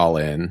goes all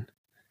in,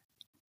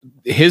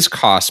 his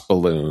cost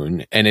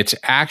balloon, and it's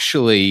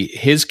actually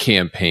his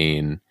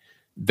campaign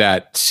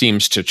that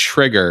seems to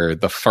trigger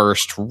the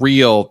first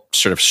real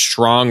sort of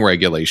strong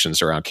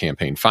regulations around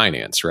campaign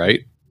finance,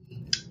 right?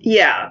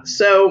 Yeah.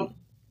 So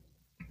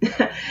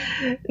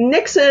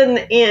Nixon,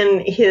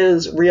 in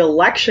his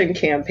re-election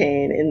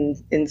campaign in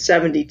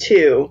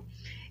 1972,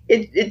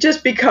 it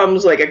just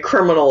becomes like a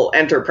criminal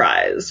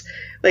enterprise.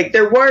 Like,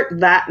 there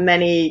weren't that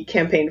many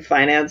campaign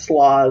finance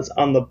laws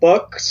on the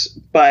books,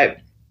 but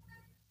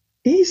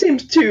he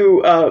seems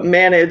to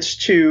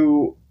manage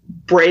to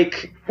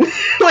break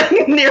like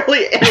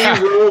nearly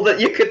any rule that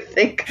you could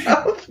think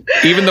of.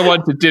 Even the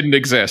ones that didn't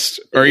exist,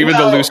 or even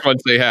the loose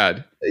ones they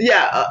had.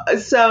 Yeah.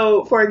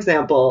 So, for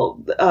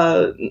example,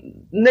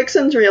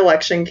 Nixon's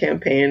reelection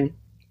campaign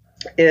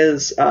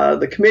is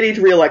the Committee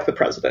to Reelect the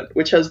President,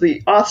 which has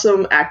the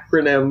awesome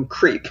acronym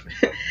CREEP.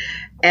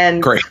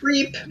 And Great.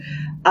 CREEP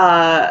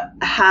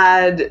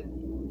had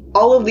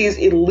all of these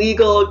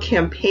illegal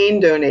campaign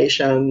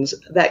donations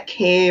that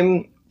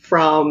came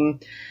from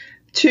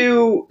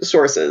two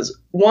sources.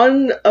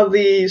 One of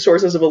the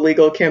sources of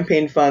illegal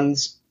campaign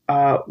funds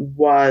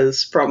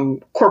was from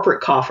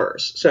corporate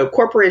coffers. So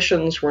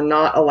corporations were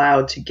not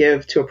allowed to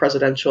give to a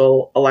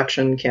presidential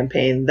election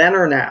campaign then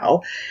or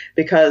now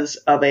because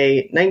of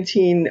a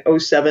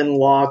 1907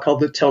 law called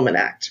the Tillman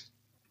Act.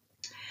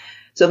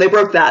 So they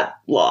broke that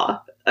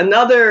law.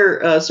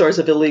 Another source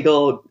of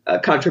illegal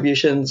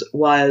contributions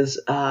was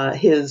one of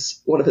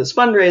his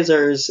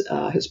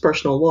fundraisers, his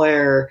personal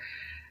lawyer,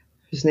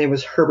 his name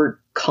was Herbert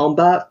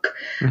Kalmbach.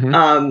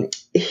 Mm-hmm.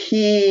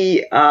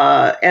 He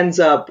ends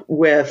up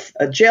with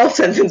a jail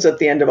sentence at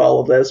the end of all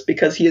of this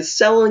because he is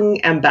selling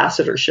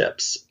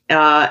ambassadorships.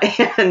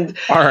 And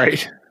all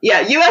right.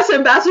 Yeah, U.S.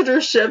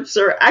 ambassadorships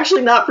are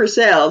actually not for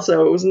sale,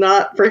 so it was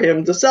not for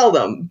him to sell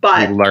them.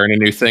 But you learn a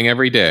new thing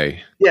every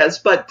day. Yes,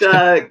 but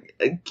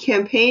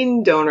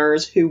campaign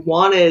donors who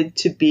wanted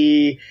to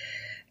be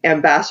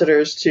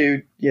ambassadors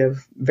to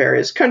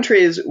various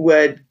countries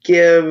would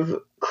give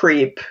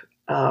CREEP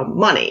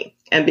money.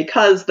 And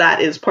because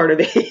that is part of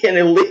an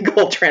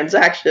illegal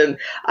transaction,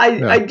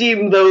 I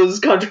deem those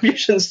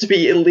contributions to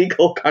be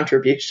illegal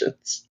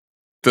contributions.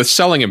 The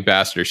selling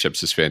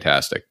ambassadorships is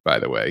fantastic, by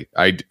the way.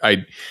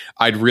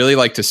 I'd really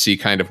like to see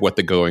kind of what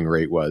the going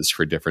rate was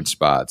for different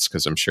spots,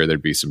 because I'm sure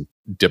there'd be some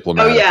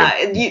diplomatic. Oh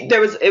yeah, there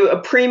was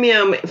a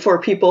premium for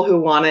people who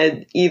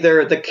wanted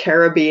either the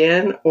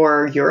Caribbean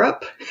or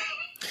Europe.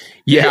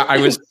 Yeah, I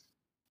was.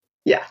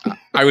 Yeah,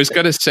 I was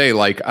gonna say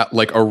like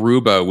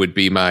Aruba would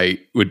be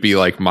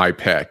like my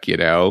pick,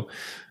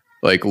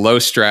 like low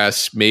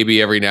stress.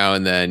 Maybe every now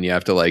and then you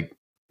have to like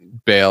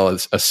bail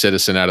as a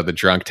citizen out of the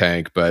drunk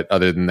tank, but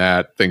other than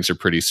that, things are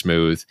pretty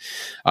smooth.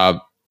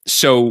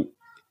 So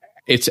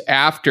it's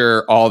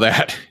after all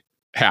that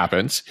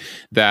happens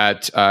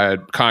that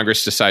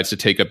Congress decides to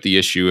take up the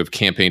issue of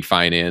campaign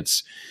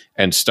finance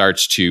and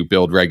starts to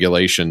build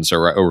regulations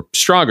or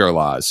stronger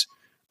laws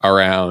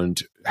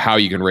around how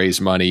you can raise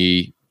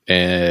money.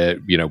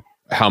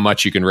 How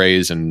much you can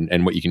raise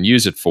and what you can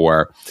use it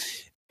for.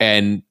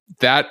 And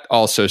that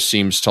also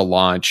seems to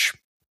launch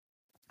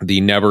the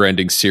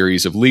never-ending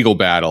series of legal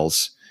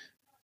battles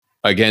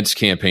against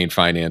campaign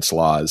finance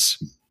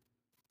laws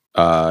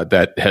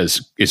that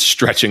is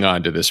stretching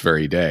on to this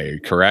very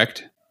day,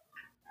 correct?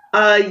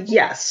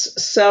 Yes.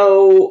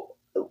 So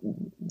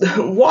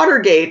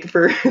Watergate,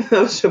 for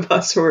those of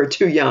us who are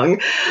too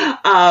young,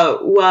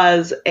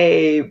 was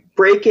a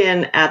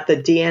break-in at the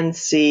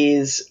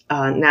DNC's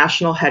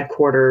national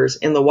headquarters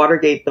in the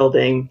Watergate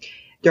building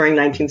during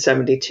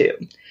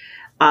 1972.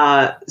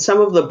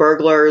 Some of the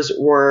burglars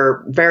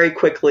were very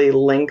quickly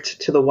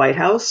linked to the White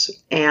House,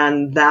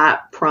 and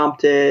that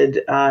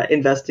prompted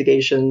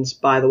investigations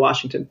by the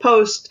Washington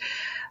Post,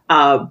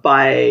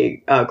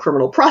 by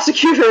criminal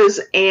prosecutors,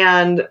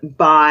 and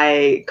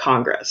by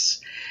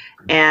Congress.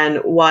 And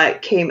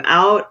what came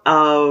out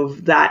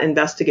of that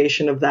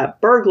investigation of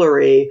that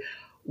burglary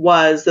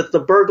was that the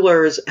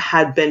burglars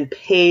had been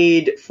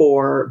paid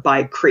for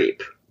by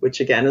CREEP, which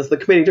again is the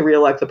Committee to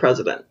Reelect the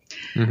President.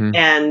 Mm-hmm.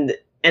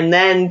 And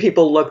then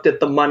people looked at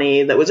the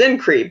money that was in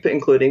CREEP,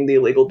 including the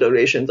illegal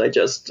donations I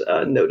just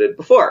noted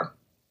before.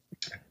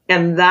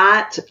 And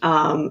that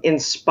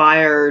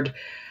inspired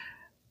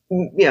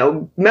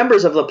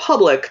members of the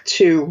public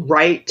to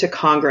write to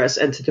Congress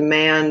and to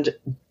demand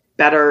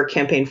better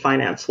campaign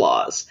finance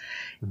laws.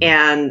 Mm-hmm.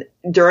 And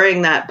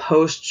during that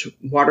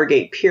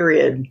post-Watergate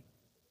period,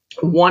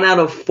 1 out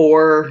of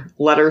 4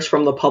 letters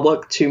from the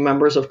public to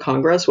members of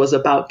Congress was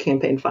about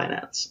campaign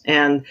finance.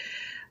 And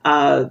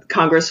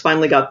Congress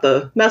finally got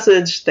the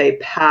message. They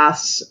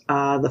pass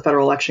the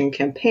Federal Election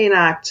Campaign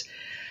Act.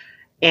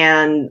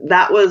 And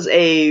that was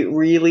a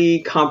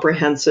really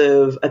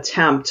comprehensive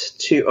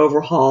attempt to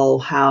overhaul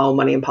how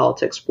money in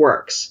politics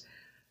works.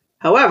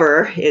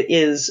 However, it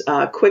is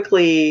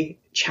quickly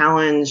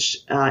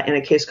challenged in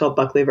a case called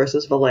Buckley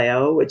versus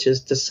Valeo, which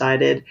is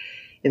decided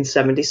in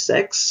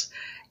 1976.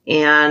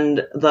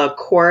 And the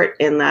court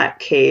in that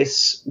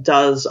case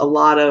does a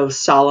lot of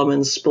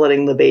Solomon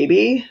splitting the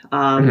baby.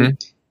 Mm-hmm.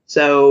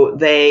 So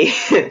they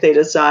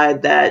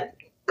decide that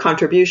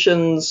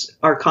contributions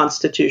are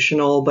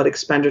constitutional, but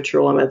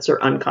expenditure limits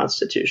are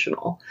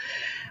unconstitutional.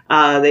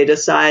 They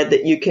decide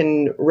that you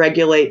can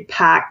regulate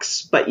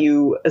PACs, but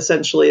you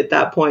essentially at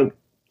that point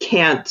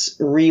can't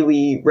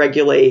really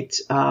regulate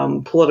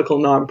political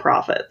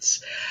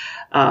nonprofits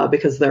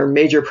because their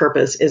major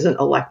purpose isn't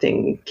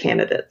electing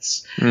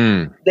candidates.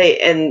 Mm.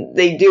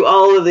 They do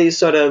all of these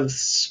sort of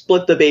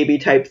split the baby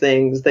type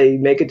things. They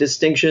make a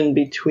distinction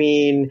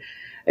between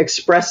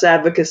express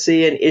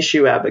advocacy and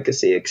issue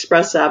advocacy.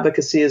 Express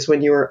advocacy is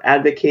when you are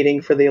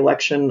advocating for the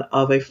election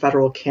of a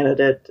federal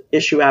candidate.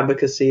 Issue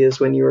advocacy is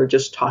when you are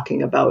just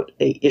talking about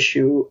a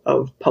issue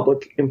of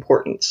public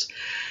importance.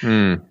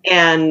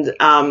 And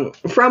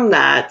from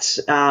that,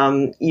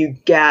 you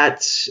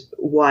get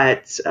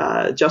what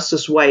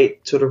Justice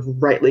White sort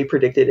of rightly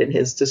predicted in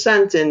his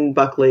dissent in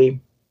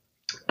Buckley.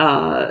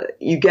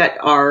 You get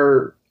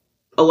our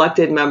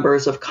elected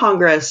members of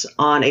Congress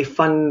on a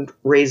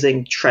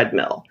fundraising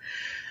treadmill.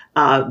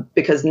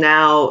 Because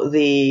now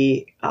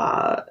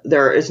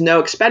there is no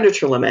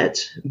expenditure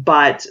limit,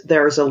 but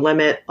there's a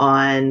limit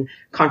on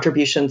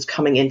contributions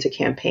coming into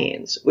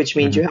campaigns, which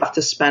means you have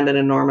to spend an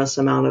enormous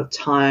amount of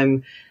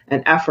time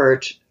and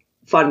effort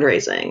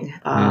fundraising.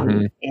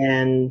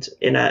 And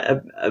in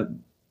a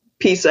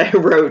piece I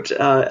wrote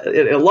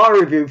in a law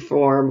review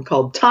form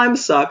called Time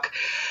Suck,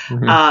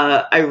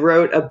 I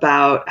wrote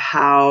about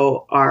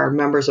how our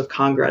members of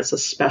Congress,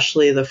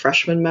 especially the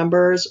freshman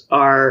members,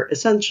 are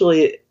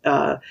essentially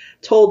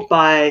told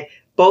by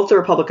both the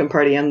Republican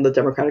Party and the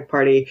Democratic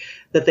Party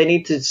that they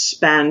need to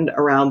spend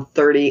around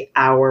 30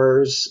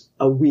 hours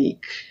a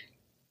week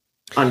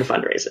on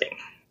fundraising.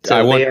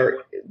 So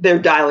they're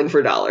dialing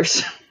for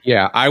dollars.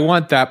 Yeah, I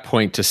want that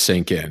point to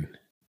sink in.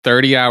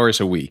 30 hours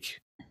a week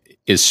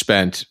is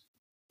spent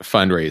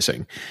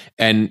fundraising.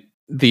 And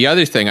the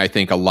other thing I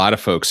think a lot of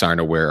folks aren't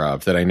aware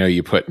of that I know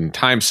you put in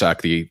Time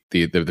Suck, the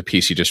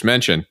piece you just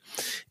mentioned,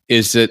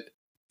 is that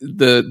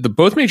the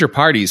both major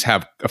parties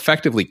have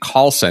effectively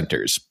call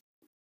centers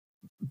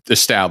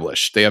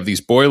established. They have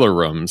these boiler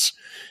rooms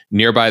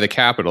nearby the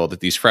Capitol that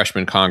these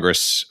freshman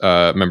Congress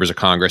members of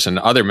Congress and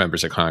other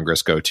members of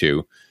Congress go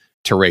to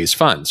raise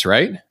funds,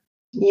 right?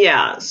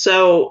 Yeah.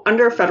 So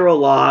under federal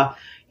law,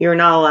 you're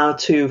not allowed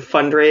to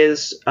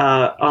fundraise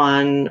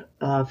on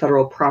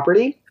federal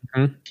property.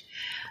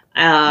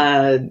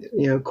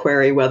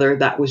 Query whether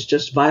that was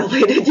just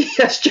violated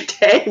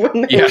yesterday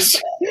when there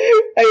was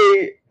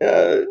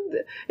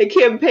a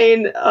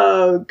campaign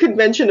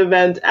convention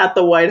event at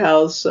the White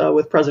House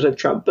with President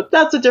Trump. But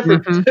that's a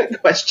different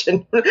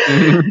question. Put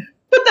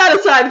that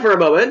aside for a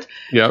moment.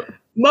 Yep.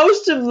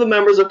 Most of the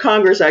members of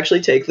Congress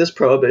actually take this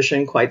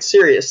prohibition quite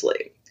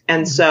seriously.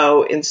 And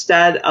so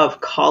instead of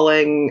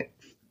calling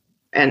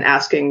and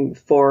asking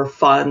for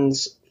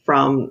funds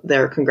from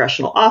their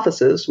congressional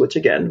offices, which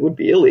again would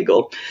be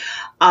illegal,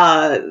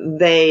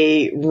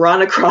 they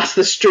run across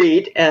the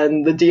street,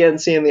 and the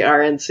DNC and the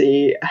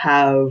RNC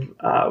have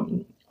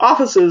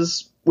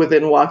offices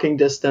within walking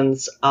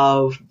distance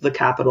of the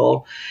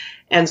Capitol.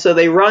 And so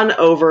they run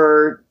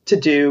over to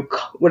do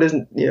what is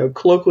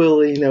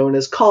colloquially known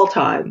as call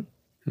time.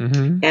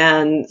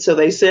 And so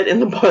they sit in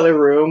the boiler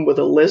room with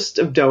a list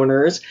of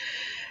donors,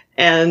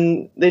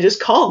 and they just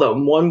call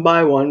them one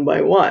by one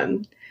by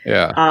one.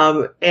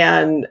 Yeah.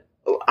 And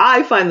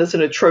I find this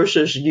an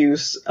atrocious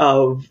use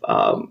of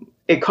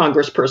a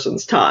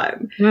congressperson's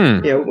time.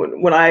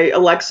 When I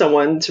elect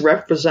someone to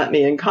represent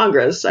me in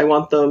Congress, I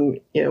want them,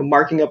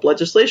 marking up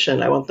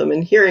legislation. I want them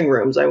in hearing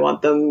rooms. I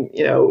want them,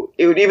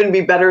 it would even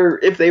be better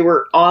if they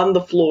were on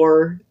the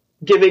floor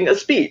giving a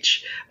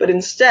speech, but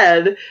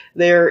instead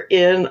they're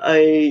in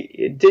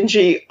a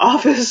dingy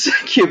office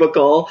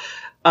cubicle,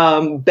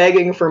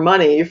 begging for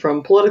money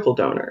from political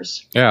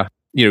donors. Yeah.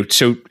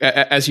 So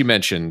as you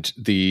mentioned,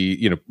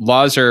 the,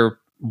 laws are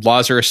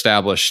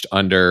established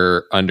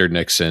under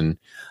Nixon.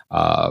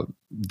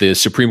 The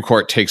Supreme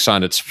Court takes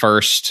on its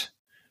first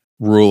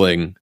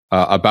ruling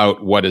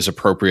about what is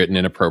appropriate and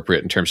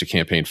inappropriate in terms of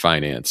campaign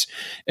finance.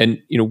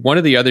 And, one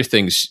of the other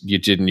things you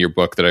did in your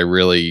book that I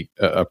really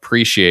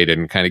appreciated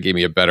and kind of gave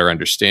me a better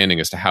understanding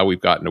as to how we've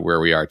gotten to where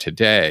we are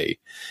today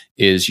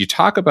is you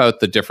talk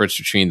about the difference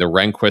between the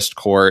Rehnquist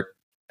Court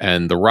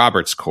and the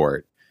Roberts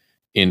Court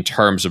in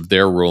terms of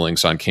their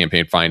rulings on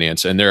campaign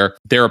finance and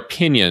their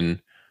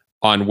opinion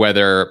on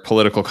whether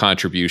political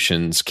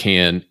contributions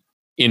can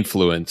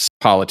influence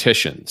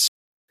politicians.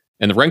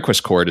 And the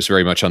Rehnquist Court is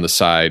very much on the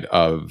side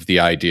of the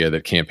idea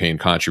that campaign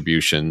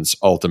contributions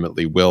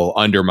ultimately will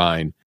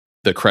undermine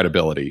the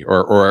credibility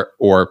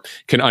or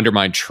can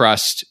undermine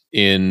trust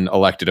in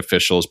elected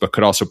officials, but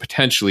could also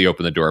potentially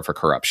open the door for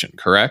corruption,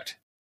 correct?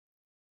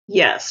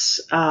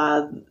 Yes.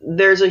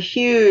 There's a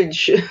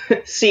huge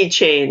sea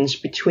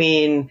change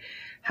between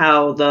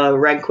how the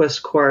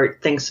Rehnquist Court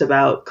thinks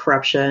about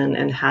corruption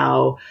and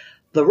how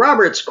the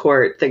Roberts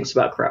Court thinks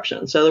about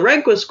corruption. So the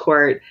Rehnquist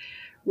Court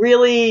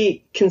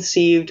really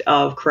conceived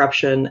of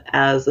corruption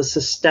as a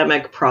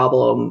systemic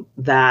problem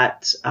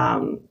that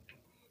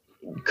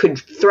could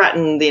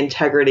threaten the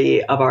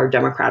integrity of our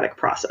democratic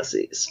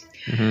processes.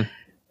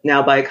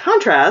 Now, by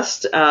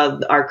contrast,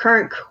 our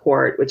current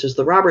court, which is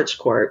the Roberts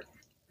Court,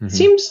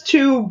 seems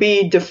to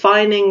be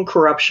defining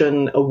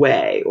corruption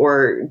away,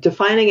 or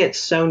defining it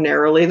so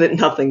narrowly that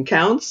nothing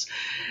counts.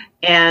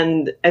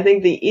 And I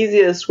think the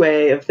easiest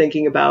way of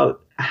thinking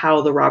about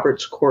how the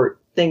Roberts Court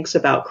thinks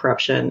about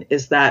corruption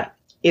is that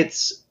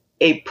it's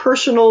a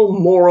personal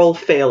moral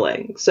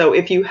failing. So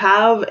if you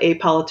have a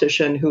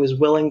politician who is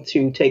willing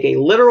to take a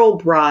literal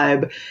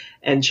bribe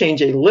and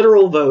change a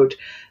literal vote,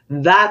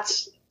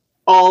 that's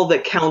all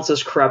that counts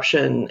as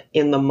corruption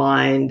in the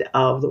mind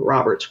of the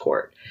Roberts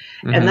Court.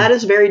 Mm-hmm. And that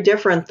is very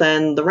different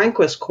than the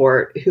Rehnquist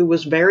Court, who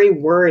was very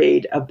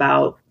worried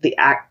about the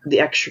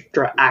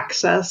extra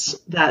access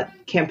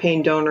that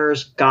campaign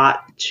donors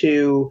got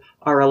to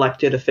our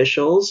elected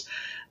officials,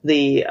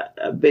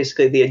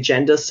 basically the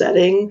agenda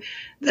setting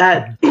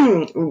that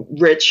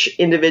rich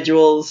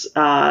individuals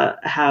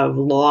have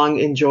long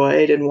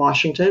enjoyed in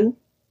Washington.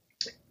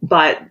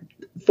 But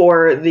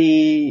for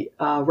the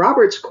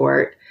Roberts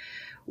Court,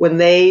 when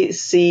they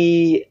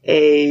see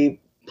a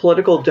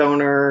political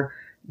donor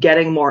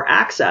getting more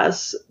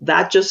access,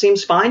 that just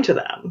seems fine to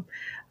them.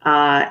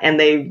 And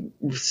they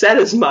said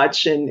as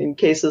much in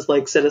cases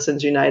like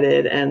Citizens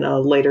United and a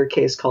later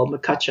case called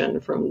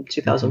McCutcheon from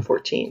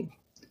 2014.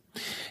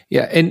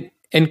 Yeah,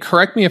 and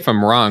correct me if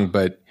I'm wrong,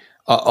 but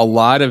a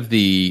lot of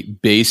the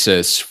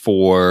basis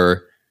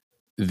for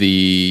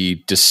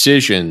the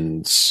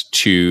decisions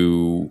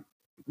to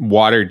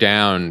water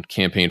down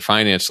campaign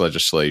finance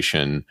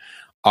legislation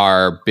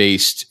are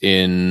based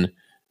in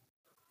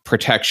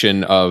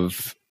protection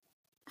of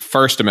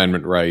First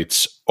Amendment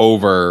rights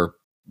over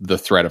the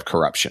threat of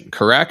corruption,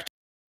 correct?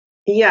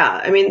 Yeah,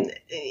 I mean,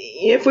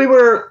 if we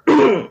were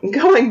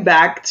going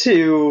back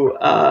to,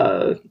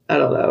 I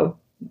don't know,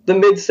 the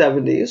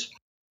mid-70s,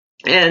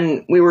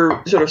 and we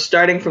were sort of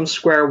starting from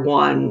square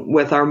one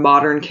with our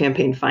modern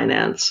campaign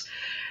finance,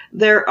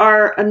 there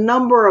are a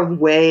number of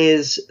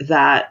ways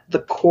that the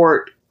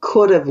court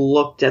could have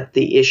looked at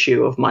the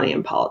issue of money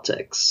in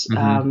politics.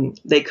 Mm-hmm.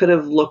 They could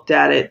have looked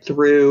at it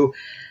through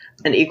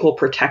an equal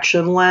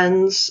protection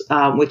lens,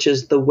 which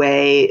is the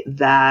way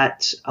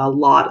that a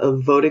lot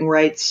of voting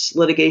rights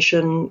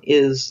litigation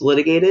is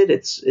litigated.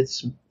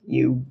 It's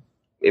you,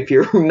 if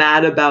you're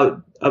mad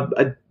about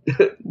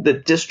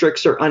the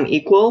districts are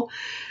unequal,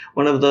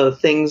 one of the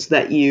things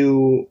that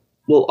you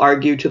will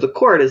argue to the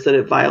court is that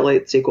it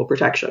violates equal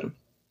protection.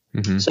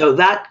 Mm-hmm. So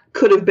that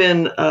could have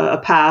been a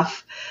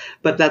path,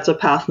 but that's a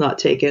path not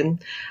taken.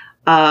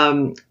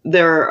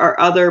 There are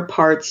other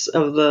parts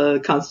of the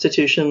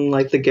Constitution,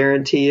 like the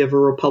guarantee of a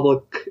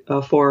republic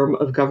form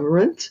of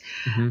government,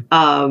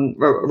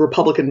 mm-hmm. Or a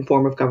Republican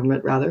form of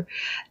government, rather.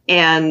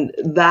 And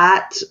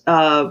that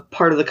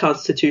part of the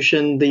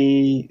Constitution,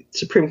 the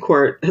Supreme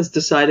Court has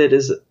decided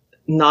is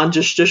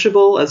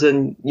non-justiciable, as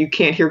in you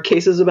can't hear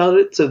cases about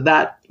it. So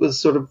that was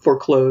sort of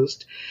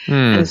foreclosed.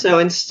 And so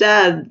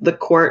instead, the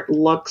court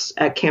looks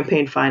at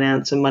campaign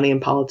finance and money in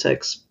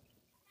politics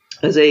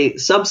as a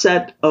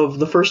subset of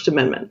the First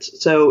Amendment.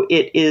 So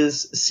it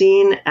is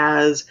seen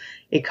as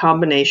a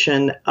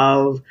combination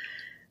of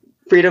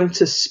freedom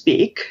to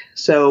speak.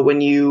 So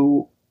when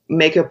you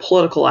make a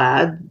political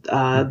ad,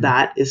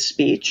 that is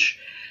speech.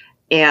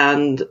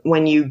 And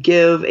when you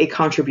give a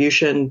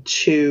contribution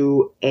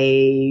to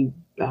a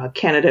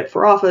candidate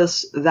for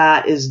office,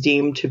 that is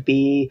deemed to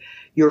be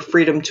your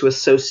freedom to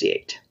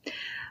associate.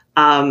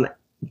 Now,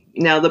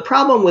 the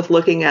problem with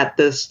looking at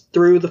this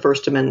through the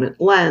First Amendment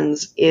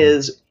lens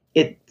is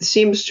it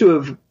seems to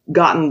have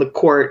gotten the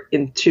court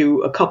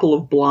into a couple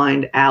of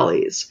blind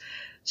alleys.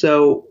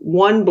 So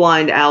one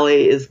blind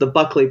alley is the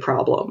Buckley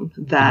problem,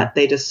 that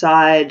they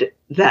decide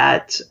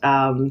that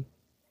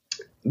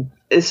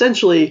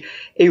essentially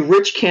a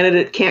rich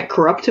candidate can't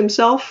corrupt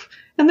himself.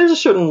 And there's a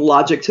certain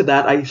logic to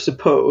that, I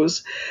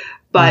suppose.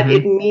 But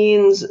it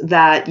means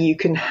that you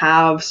can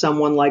have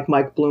someone like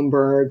Mike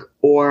Bloomberg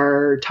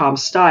or Tom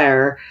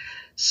Steyer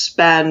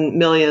spend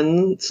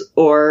millions,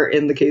 or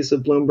in the case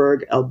of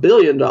Bloomberg, $1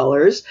 billion,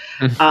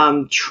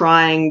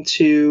 trying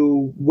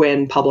to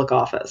win public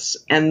office.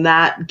 And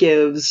that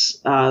gives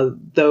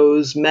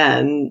those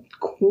men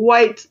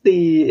quite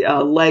the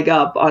leg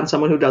up on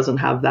someone who doesn't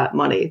have that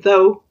money,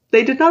 though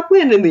they did not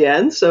win in the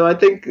end. So I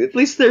think at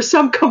least there's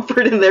some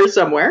comfort in there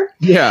somewhere.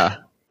 Yeah.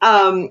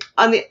 On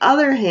the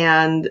other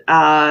hand,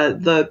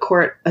 the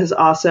court has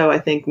also, I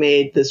think,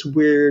 made this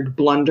weird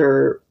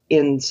blunder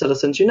in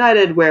Citizens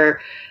United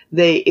where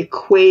they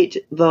equate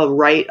the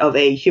right of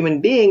a human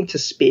being to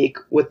speak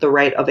with the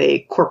right of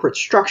a corporate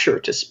structure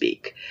to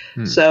speak.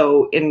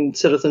 So in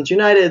Citizens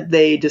United,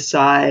 they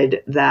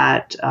decide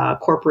that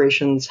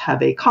corporations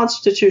have a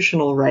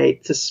constitutional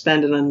right to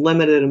spend an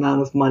unlimited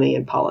amount of money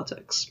in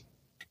politics.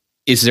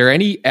 Is there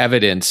any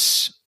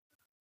evidence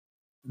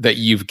that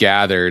you've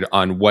gathered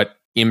on what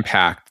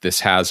impact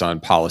this has on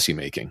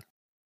policymaking?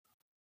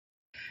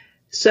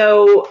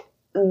 So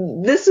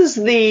this is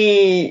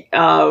the,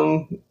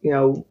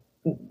 $1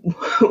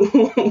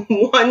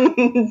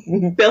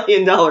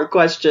 billion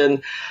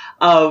question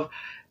of,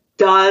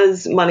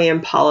 does money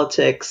in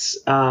politics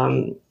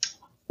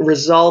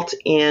result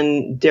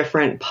in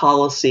different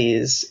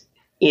policies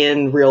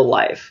in real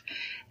life?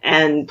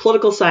 And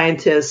political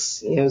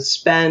scientists,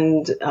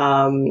 spend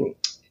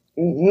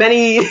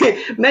many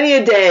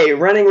a day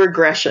running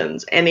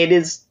regressions, and it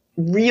is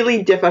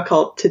really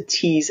difficult to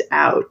tease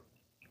out,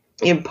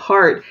 in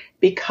part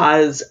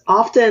because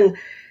often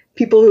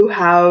people who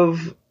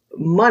have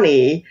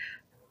money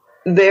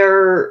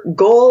their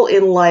goal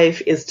in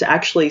life is to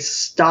actually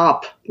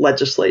stop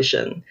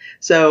legislation.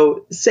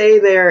 So say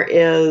there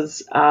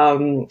is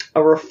a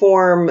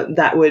reform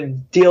that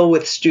would deal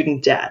with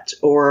student debt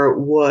or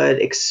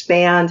would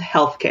expand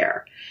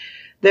healthcare.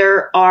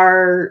 There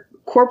are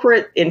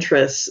corporate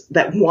interests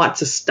that want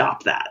to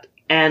stop that.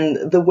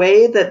 And the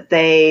way that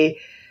they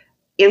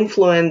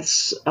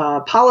influence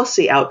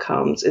policy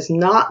outcomes is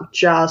not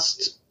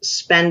just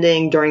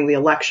spending during the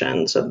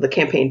election, so the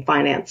campaign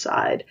finance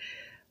side.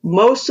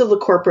 Most of the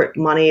corporate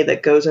money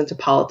that goes into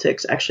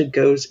politics actually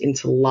goes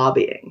into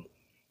lobbying.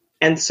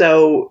 And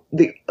so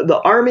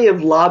the army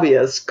of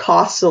lobbyists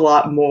costs a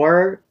lot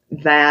more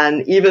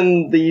than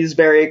even these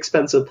very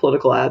expensive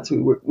political ads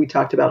we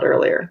talked about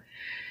earlier.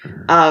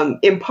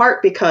 In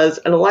part because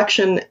an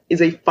election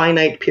is a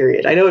finite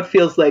period. I know it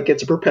feels like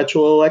it's a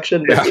perpetual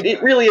election, but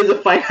it really is a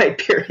finite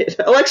period.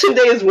 Election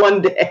day is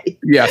one day.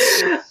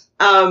 Yes.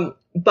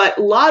 But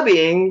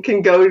lobbying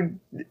can go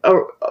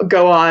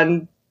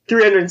on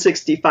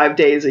 365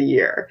 days a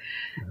year.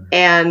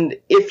 And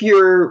if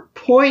your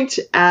point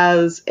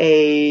as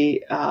a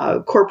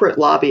corporate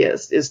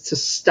lobbyist is to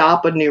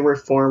stop a new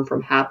reform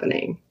from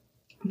happening,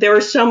 there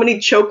are so many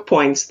choke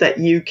points that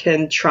you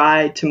can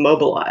try to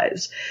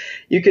mobilize.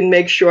 You can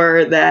make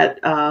sure that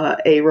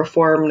a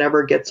reform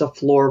never gets a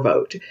floor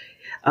vote.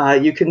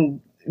 You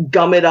can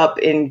gum it up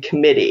in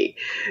committee.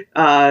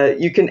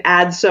 You can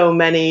add so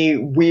many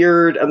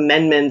weird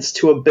amendments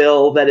to a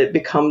bill that it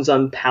becomes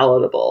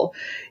unpalatable.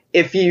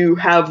 If you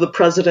have the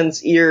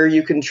president's ear,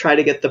 you can try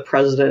to get the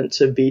president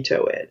to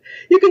veto it.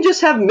 You can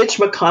just have Mitch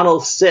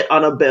McConnell sit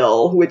on a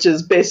bill, which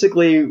is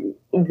basically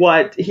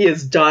what he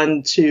has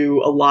done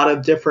to a lot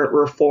of different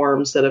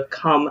reforms that have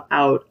come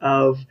out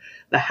of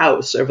the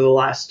House over the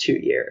last 2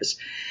 years.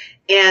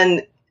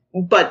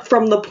 But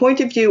from the point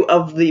of view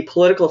of the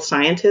political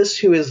scientist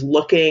who is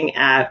looking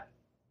at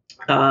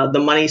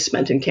the money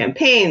spent in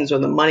campaigns or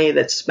the money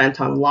that's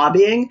spent on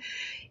lobbying,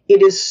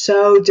 it is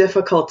so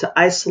difficult to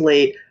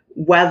isolate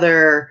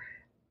whether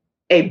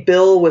a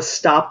bill was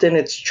stopped in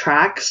its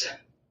tracks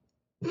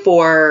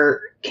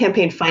for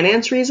campaign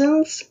finance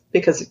reasons,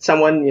 because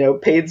someone,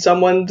 paid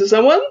someone to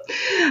someone,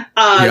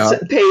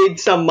 paid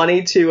some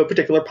money to a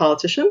particular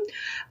politician,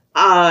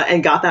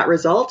 and got that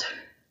result,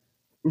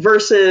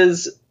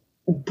 versus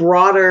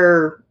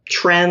broader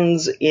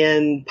trends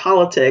in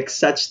politics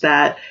such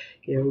that,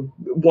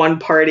 one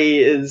party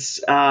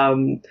is,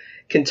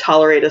 can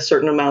tolerate a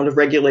certain amount of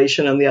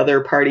regulation and the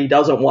other party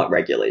doesn't want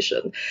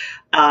regulation.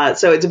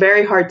 So it's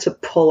very hard to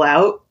pull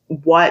out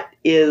what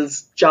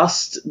is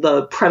just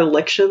the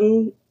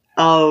predilection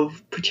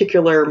of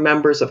particular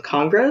members of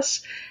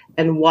Congress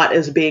and what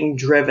is being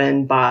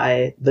driven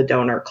by the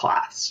donor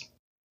class.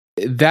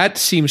 That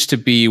seems to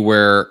be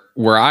where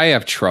I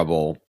have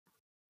trouble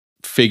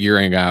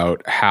figuring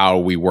out how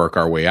we work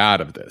our way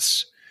out of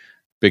this.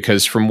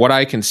 Because from what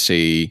I can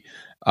see,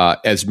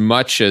 as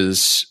much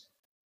as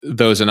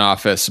those in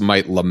office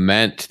might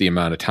lament the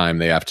amount of time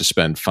they have to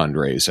spend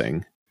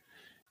fundraising,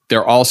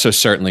 they're also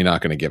certainly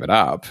not going to give it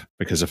up,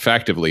 because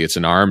effectively it's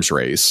an arms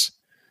race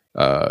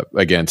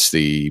against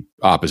the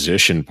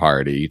opposition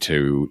party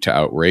to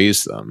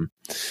outraise them.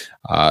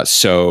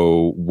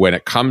 So when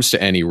it comes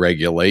to any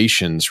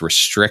regulations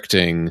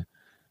restricting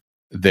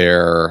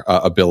their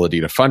ability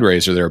to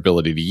fundraise or their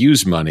ability to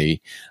use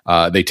money,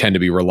 they tend to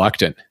be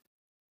reluctant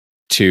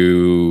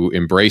to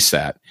embrace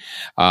that.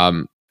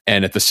 And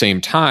at the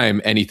same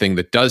time, anything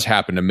that does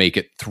happen to make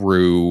it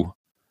through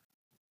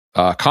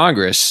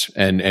Congress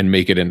and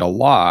make it into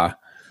law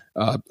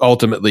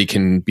ultimately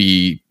can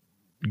be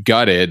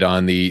gutted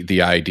on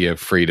the idea of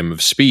freedom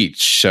of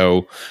speech.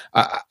 So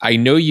I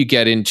know you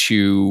get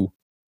into,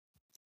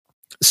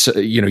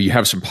 you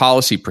have some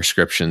policy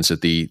prescriptions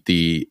at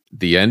the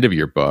end of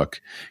your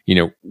book.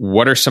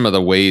 What are some of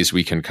the ways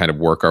we can kind of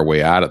work our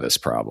way out of this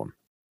problem?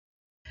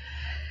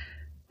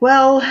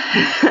 Well,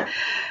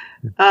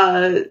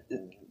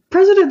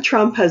 President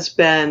Trump has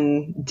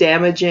been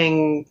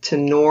damaging to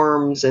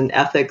norms and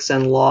ethics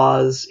and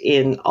laws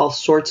in all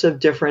sorts of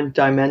different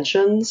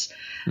dimensions.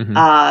 Mm-hmm.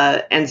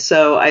 And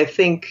so I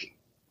think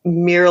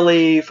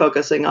merely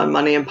focusing on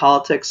money and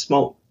politics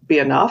won't be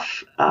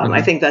enough. Mm-hmm.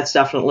 I think that's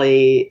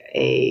definitely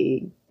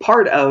a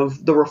part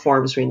of the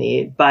reforms we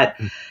need. But,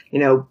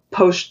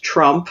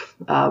 post-Trump,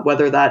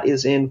 whether that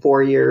is in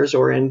 4 years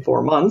or in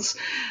 4 months,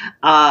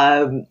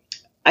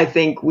 I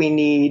think we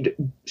need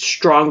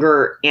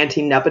stronger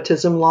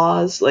anti-nepotism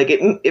laws. Like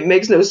it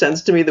makes no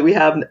sense to me that we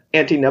have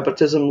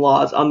anti-nepotism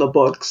laws on the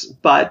books,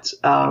 but,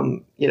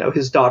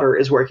 his daughter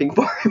is working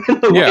for him in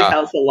the White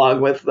House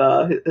along with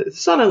his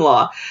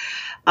son-in-law.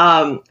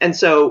 And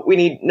so we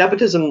need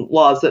nepotism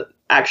laws that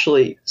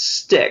actually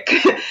stick,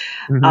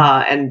 mm-hmm.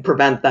 And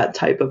prevent that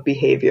type of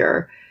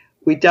behavior.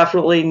 We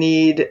definitely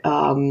need,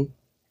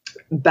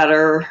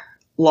 better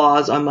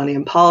laws on money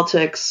and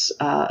politics,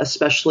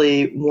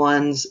 especially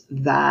ones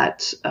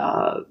that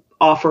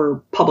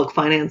offer public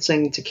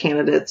financing to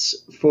candidates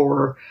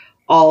for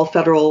all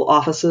federal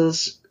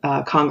offices,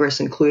 Congress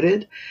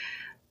included.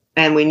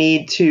 And we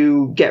need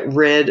to get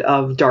rid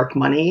of dark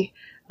money.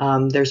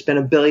 There's been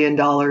 $1 billion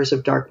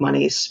of dark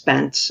money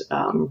spent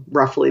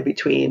roughly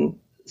between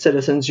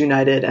Citizens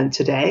United and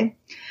Today.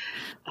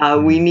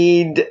 We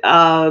need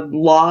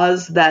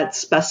laws that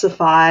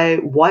specify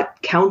what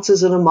counts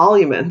as an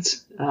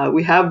emolument.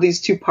 We have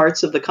these two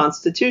parts of the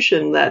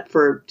Constitution that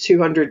for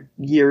 200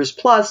 years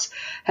plus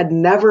had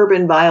never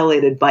been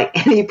violated by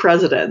any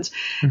president.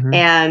 Mm-hmm.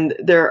 And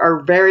there are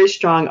very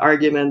strong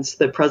arguments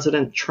that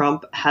President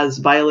Trump has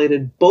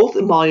violated both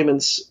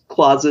emoluments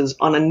clauses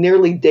on a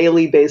nearly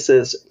daily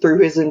basis through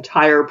his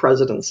entire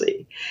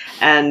presidency.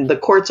 And the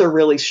courts are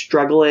really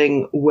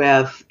struggling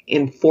with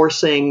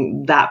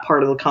enforcing that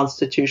part of the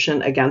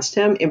Constitution against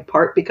him, in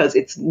part because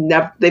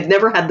they've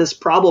never had this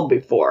problem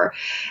before.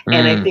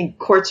 And I think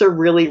courts are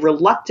really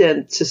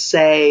reluctant to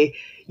say,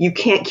 you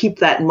can't keep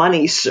that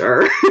money,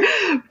 sir.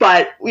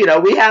 But, we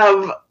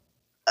have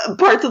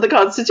parts of the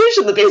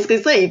Constitution that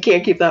basically say you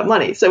can't keep that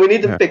money. So we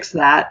need to fix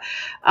that.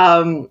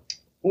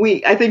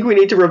 I think we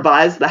need to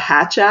revise the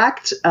Hatch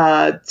Act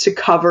to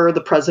cover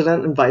the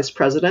president and vice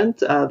president.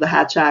 The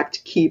Hatch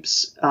Act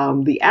keeps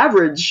the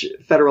average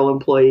federal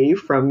employee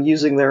from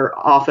using their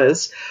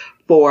office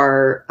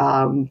for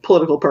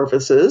political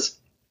purposes.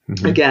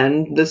 Mm-hmm.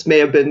 Again, this may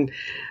have been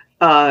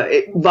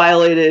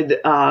violated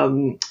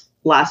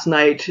last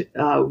night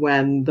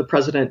when the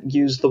president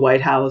used the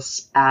White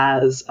House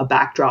as a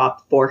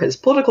backdrop for his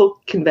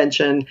political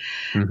convention.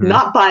 Mm-hmm.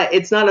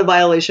 It's not a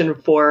violation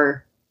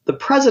for the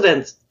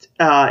president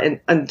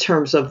in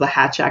terms of the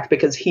Hatch Act,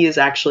 because he is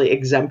actually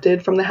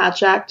exempted from the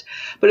Hatch Act.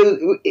 But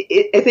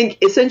I think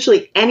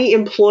essentially any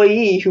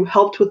employee who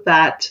helped with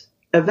that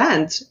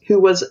event, who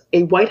was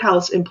a White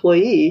House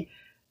employee,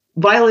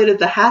 violated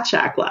the Hatch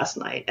Act last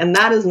night. And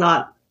that is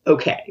not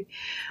okay.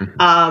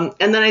 Mm-hmm.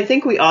 And then I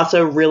think we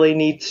also really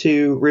need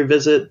to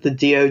revisit the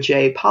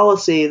DOJ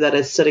policy that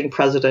a sitting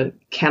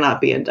president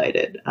cannot be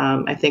indicted.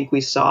 I think we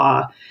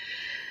saw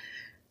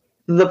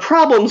the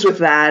problems with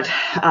that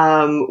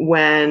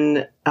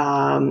when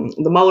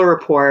the Mueller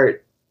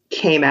report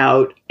came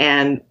out,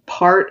 and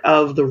part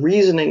of the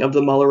reasoning of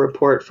the Mueller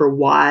report for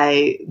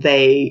why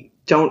they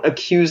don't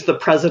accuse the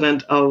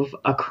president of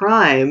a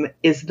crime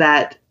is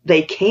that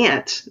they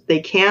can't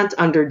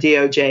under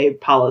DOJ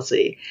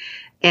policy.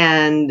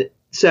 And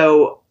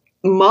so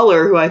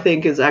Mueller, who I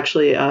think is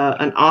actually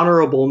an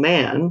honorable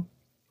man,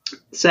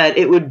 said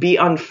it would be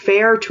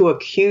unfair to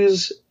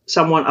accuse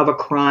someone of a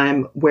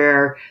crime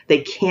where they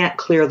can't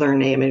clear their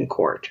name in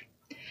court.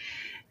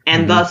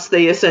 And thus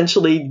they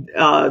essentially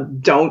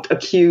don't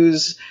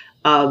accuse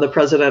the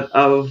president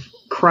of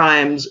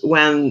crimes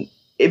when,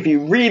 if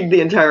you read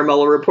the entire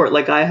Mueller report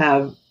like I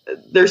have,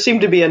 there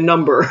seemed to be a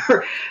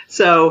number.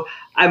 So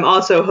I'm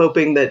also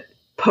hoping that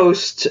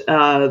post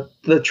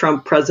the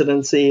Trump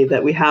presidency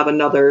that we have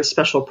another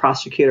special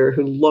prosecutor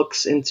who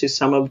looks into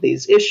some of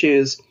these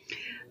issues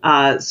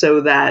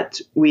so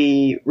that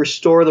we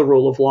restore the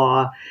rule of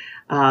law.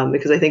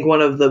 Because I think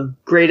one of the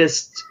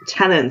greatest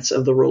tenets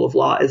of the rule of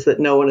law is that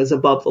no one is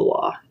above the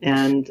law.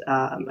 And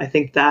I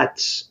think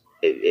that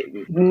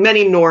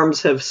many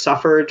norms have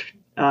suffered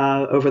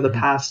over the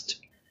past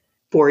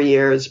 4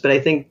 years, but I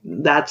think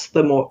that's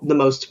the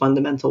most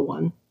fundamental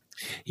one.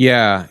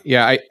 Yeah.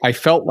 I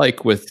felt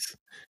like with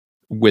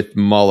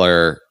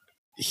Mueller,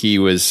 he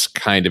was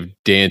kind of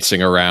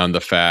dancing around the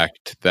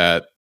fact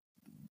that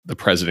the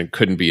president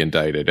couldn't be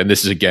indicted. And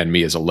this is, again,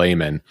 me as a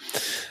layman.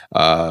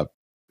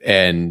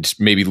 And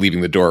maybe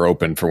leaving the door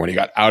open for when he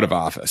got out of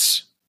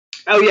office.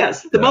 Oh,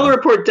 yes. The Mueller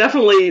report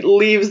definitely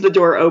leaves the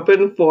door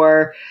open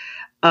for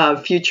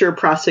future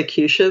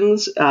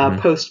prosecutions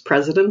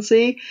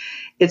post-presidency.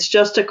 It's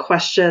just a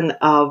question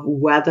of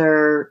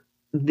whether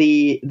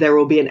there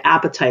will be an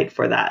appetite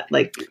for that.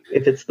 Like,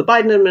 if it's the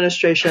Biden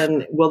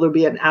administration, will there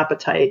be an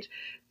appetite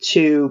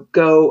to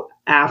go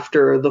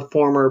after the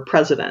former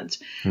president?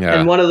 Yeah.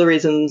 And one of the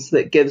reasons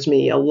that gives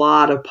me a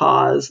lot of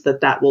pause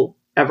that will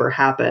ever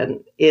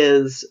happen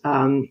is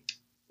the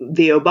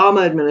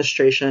Obama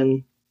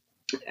administration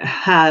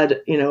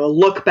had, a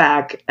look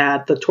back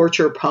at the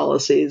torture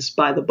policies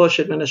by the Bush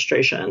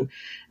administration,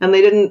 and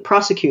they didn't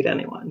prosecute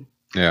anyone.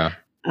 Yeah.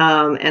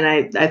 And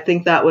I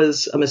think that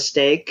was a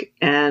mistake,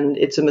 and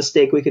it's a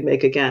mistake we could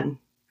make again.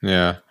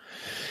 Yeah.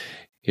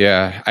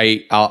 Yeah.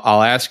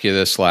 I'll ask you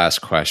this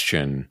last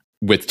question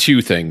with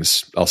two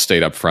things. I'll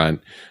state up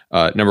front.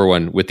 Number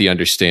one, with the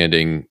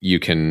understanding you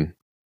can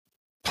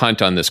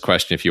punt on this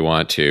question if you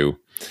want to.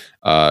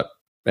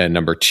 And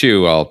number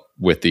two,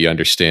 with the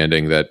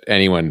understanding that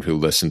anyone who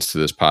listens to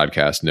this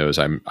podcast knows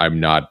I'm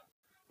not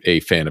a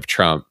fan of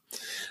Trump.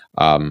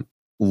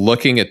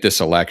 Looking at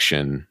this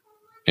election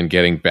and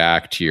getting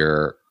back to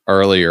your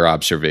earlier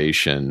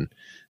observation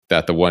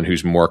that the one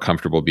who's more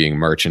comfortable being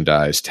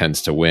merchandised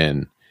tends to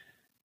win.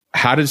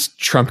 How does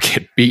Trump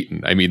get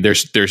beaten? I mean,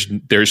 there's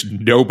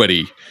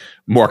nobody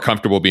more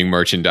comfortable being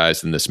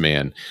merchandised than this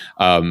man.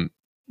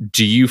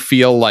 Do you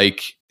feel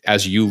like,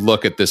 as you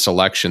look at this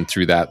election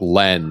through that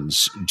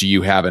lens, do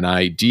you have an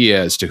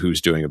idea as to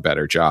who's doing a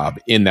better job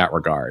in that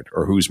regard,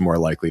 or who's more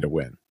likely to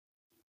win?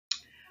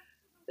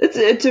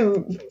 It's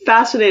a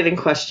fascinating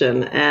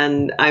question,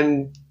 and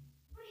I'm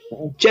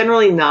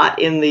generally not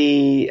in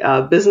the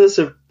business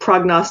of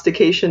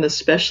prognostication,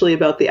 especially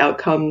about the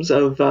outcomes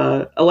of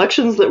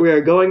elections that we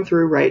are going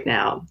through right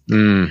now.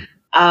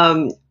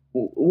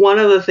 One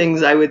of the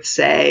things I would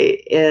say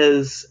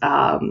is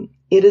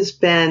it has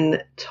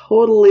been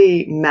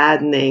totally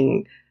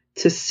maddening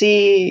to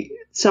see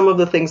some of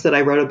the things that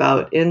I wrote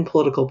about in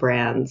Political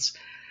Brands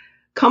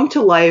come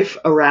to life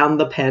around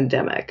the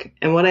pandemic.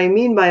 And what I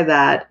mean by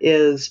that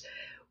is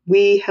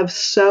we have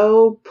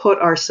so put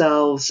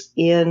ourselves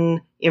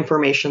in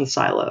information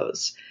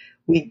silos.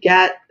 We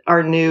get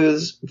our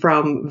news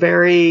from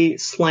very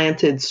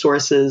slanted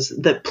sources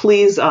that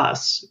please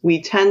us.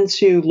 We tend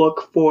to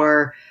look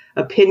for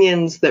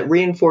opinions that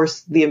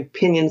reinforce the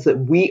opinions that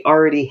we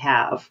already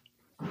have.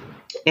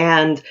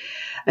 And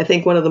I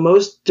think one of the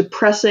most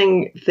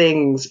depressing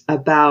things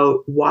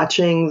about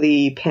watching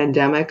the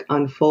pandemic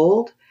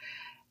unfold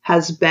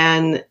has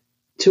been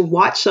to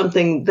watch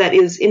something that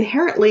is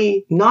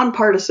inherently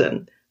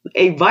nonpartisan.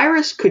 A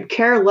virus could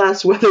care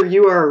less whether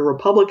you are a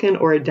Republican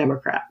or a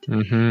Democrat.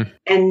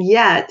 And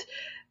yet,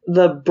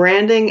 the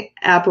branding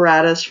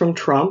apparatus from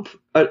Trump,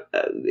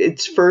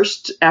 its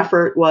first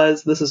effort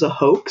was, this is a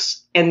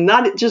hoax. And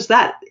not just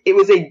that, it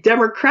was a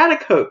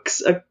Democratic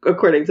hoax,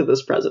 according to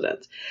this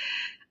president.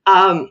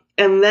 And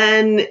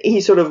then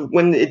he sort of,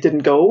 when it didn't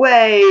go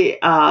away,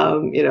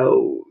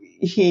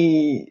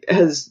 he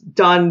has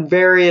done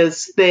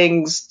various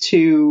things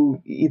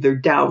to either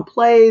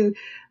downplay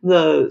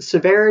the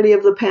severity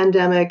of the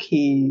pandemic.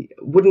 He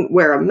wouldn't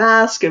wear a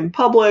mask in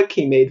public.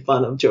 He made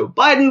fun of Joe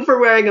Biden for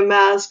wearing a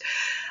mask,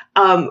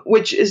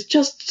 which is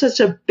just such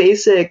a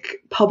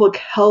basic public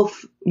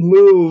health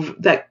move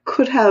that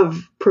could have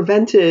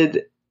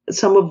prevented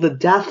some of the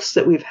deaths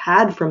that we've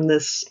had from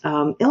this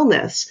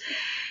illness.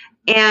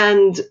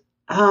 And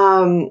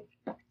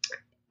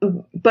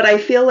but I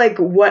feel like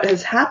what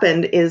has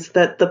happened is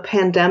that the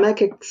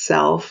pandemic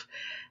itself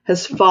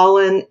has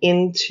fallen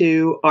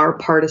into our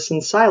partisan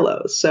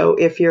silos. So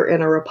if you're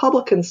in a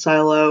Republican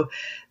silo,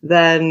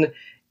 then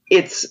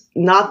it's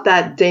not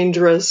that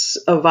dangerous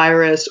a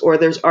virus, or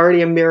there's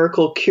already a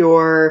miracle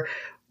cure,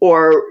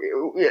 or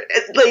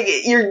like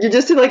you're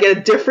just in like a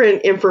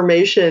different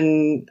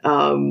information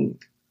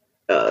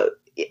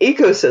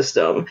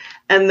ecosystem.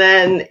 And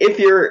then if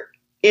you're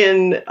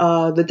in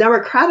the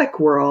Democratic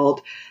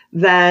world,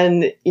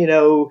 then,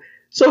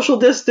 social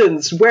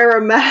distance, wear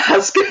a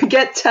mask,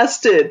 get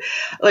tested.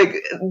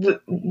 Like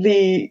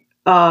the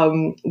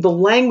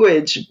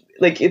language,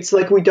 like it's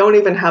like we don't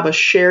even have a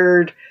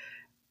shared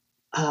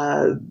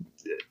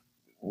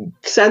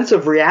sense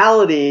of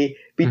reality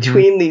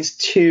between these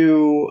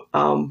two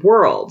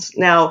worlds.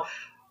 Now,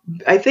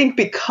 I think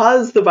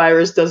because the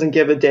virus doesn't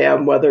give a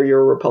damn whether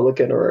you're a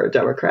Republican or a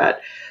Democrat,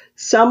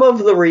 some of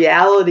the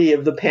reality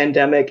of the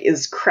pandemic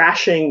is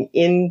crashing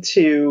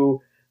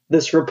into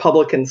this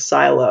Republican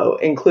silo,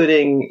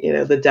 including,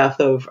 the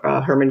death of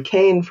Herman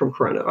Cain from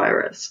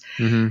coronavirus.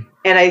 And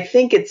I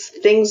think it's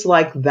things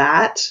like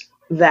that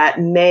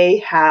may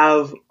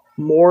have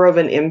more of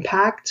an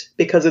impact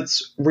because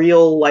it's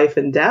real life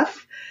and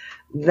death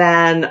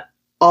than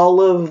all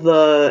of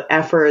the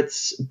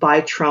efforts by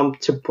Trump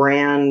to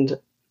brand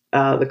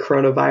the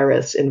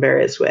coronavirus in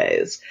various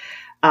ways.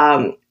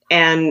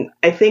 And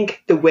I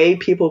think the way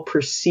people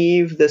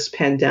perceive this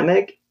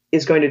pandemic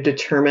is going to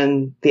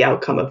determine the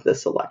outcome of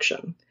this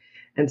election.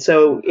 And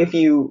so if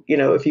you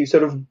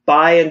sort of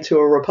buy into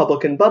a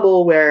Republican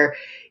bubble where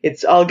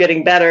it's all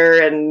getting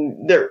better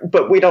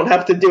but we don't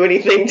have to do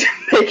anything to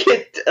make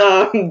it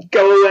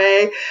go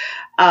away.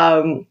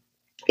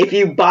 If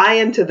you buy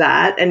into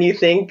that and you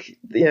think,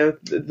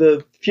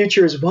 the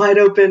future is wide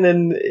open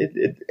and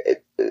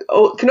it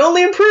can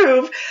only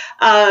improve,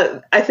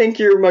 I think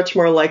you're much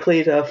more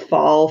likely to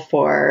fall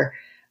for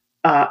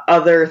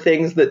other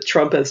things that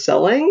Trump is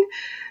selling.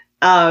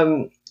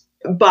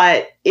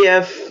 But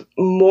if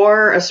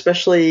more,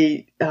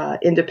 especially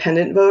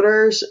independent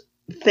voters,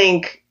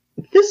 think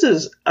this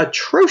is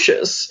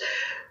atrocious,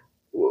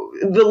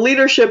 the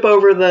leadership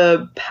over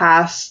the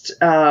past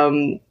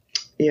 7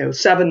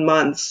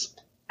 months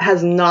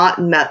has not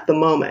met the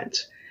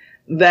moment,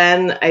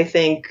 then I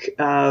think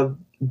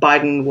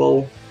Biden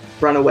will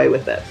run away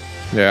with it.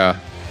 Yeah,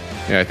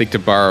 I think, to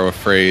borrow a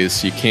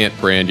phrase, you can't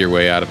brand your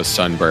way out of a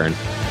sunburn.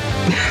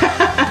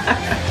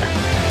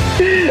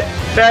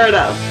 Fair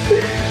enough.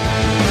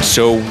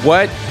 So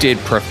what did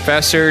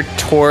Professor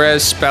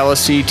Torres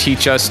Spelliscy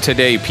teach us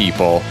today,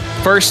 people?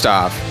 First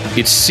off,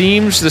 it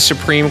seems the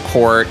Supreme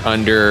Court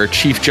under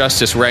Chief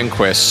Justice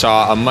Rehnquist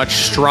saw a much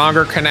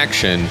stronger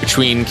connection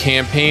between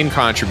campaign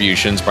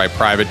contributions by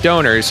private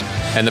donors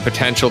and the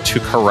potential to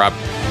corrupt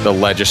the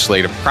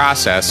legislative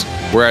process,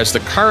 whereas the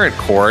current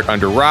court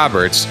under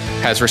Roberts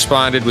has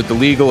responded with the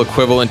legal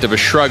equivalent of a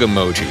shrug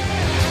emoji.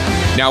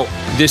 Now,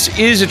 this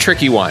is a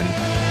tricky one,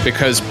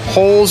 because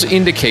polls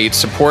indicate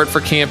support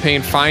for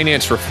campaign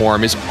finance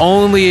reform is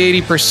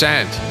only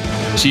 80%.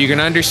 So you can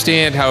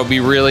understand how it'd be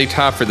really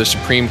tough for the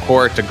Supreme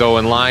Court to go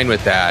in line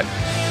with that.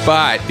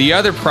 But the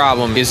other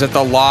problem is that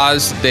the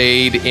laws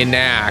they'd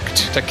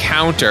enact to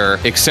counter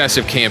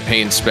excessive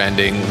campaign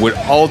spending would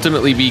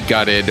ultimately be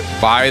gutted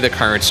by the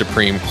current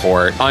Supreme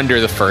Court under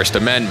the First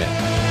Amendment.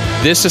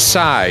 This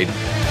aside,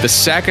 the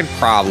second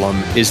problem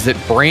is that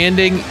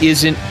branding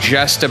isn't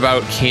just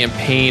about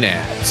campaign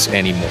ads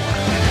anymore.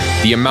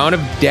 The amount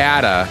of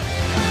data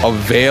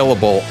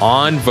available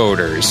on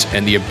voters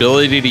and the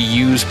ability to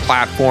use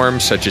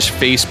platforms such as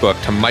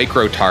Facebook to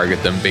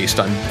micro-target them based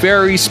on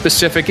very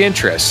specific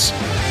interests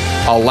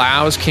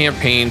allows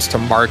campaigns to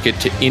market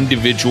to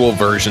individual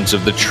versions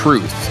of the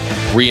truth,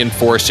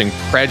 reinforcing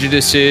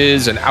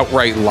prejudices and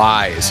outright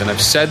lies. And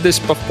I've said this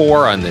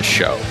before on this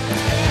show.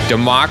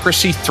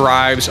 Democracy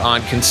thrives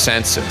on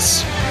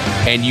consensus,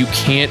 and you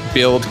can't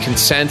build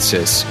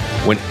consensus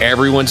when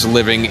everyone's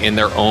living in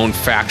their own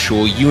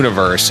factual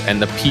universe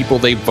and the people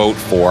they vote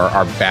for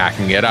are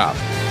backing it up.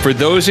 For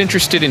those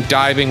interested in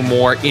diving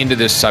more into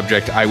this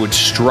subject, I would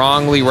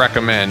strongly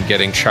recommend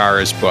getting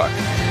Chara's book.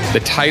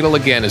 The title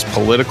again is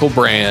Political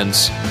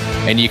Brands,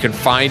 and you can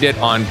find it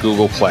on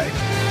Google Play.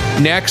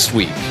 Next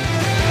week,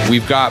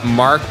 we've got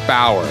Mark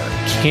Bauer,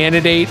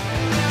 candidate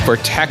for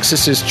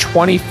Texas's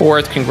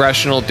 24th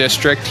congressional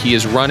district. He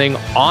is running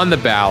on the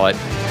ballot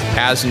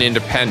as an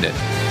independent.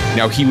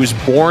 Now, he was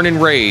born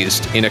and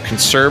raised in a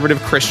conservative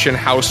Christian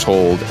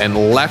household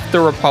and left the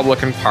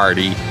Republican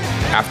Party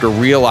after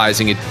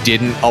realizing it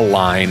didn't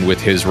align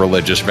with his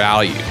religious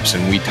values.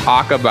 And we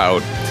talk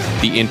about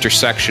the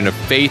intersection of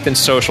faith and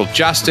social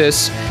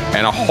justice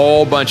and a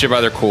whole bunch of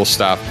other cool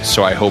stuff,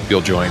 so I hope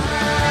you'll join me.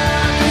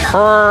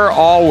 Per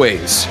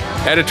always,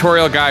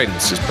 editorial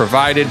guidance is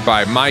provided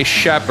by my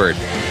shepherd,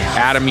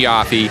 Adam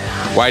Yaffe.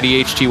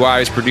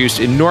 YDHTY is produced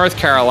in North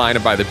Carolina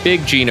by the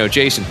big Gino,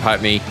 Jason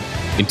Putney.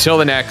 Until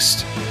the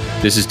next,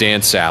 this is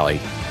Dan Sally,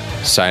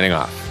 signing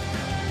off.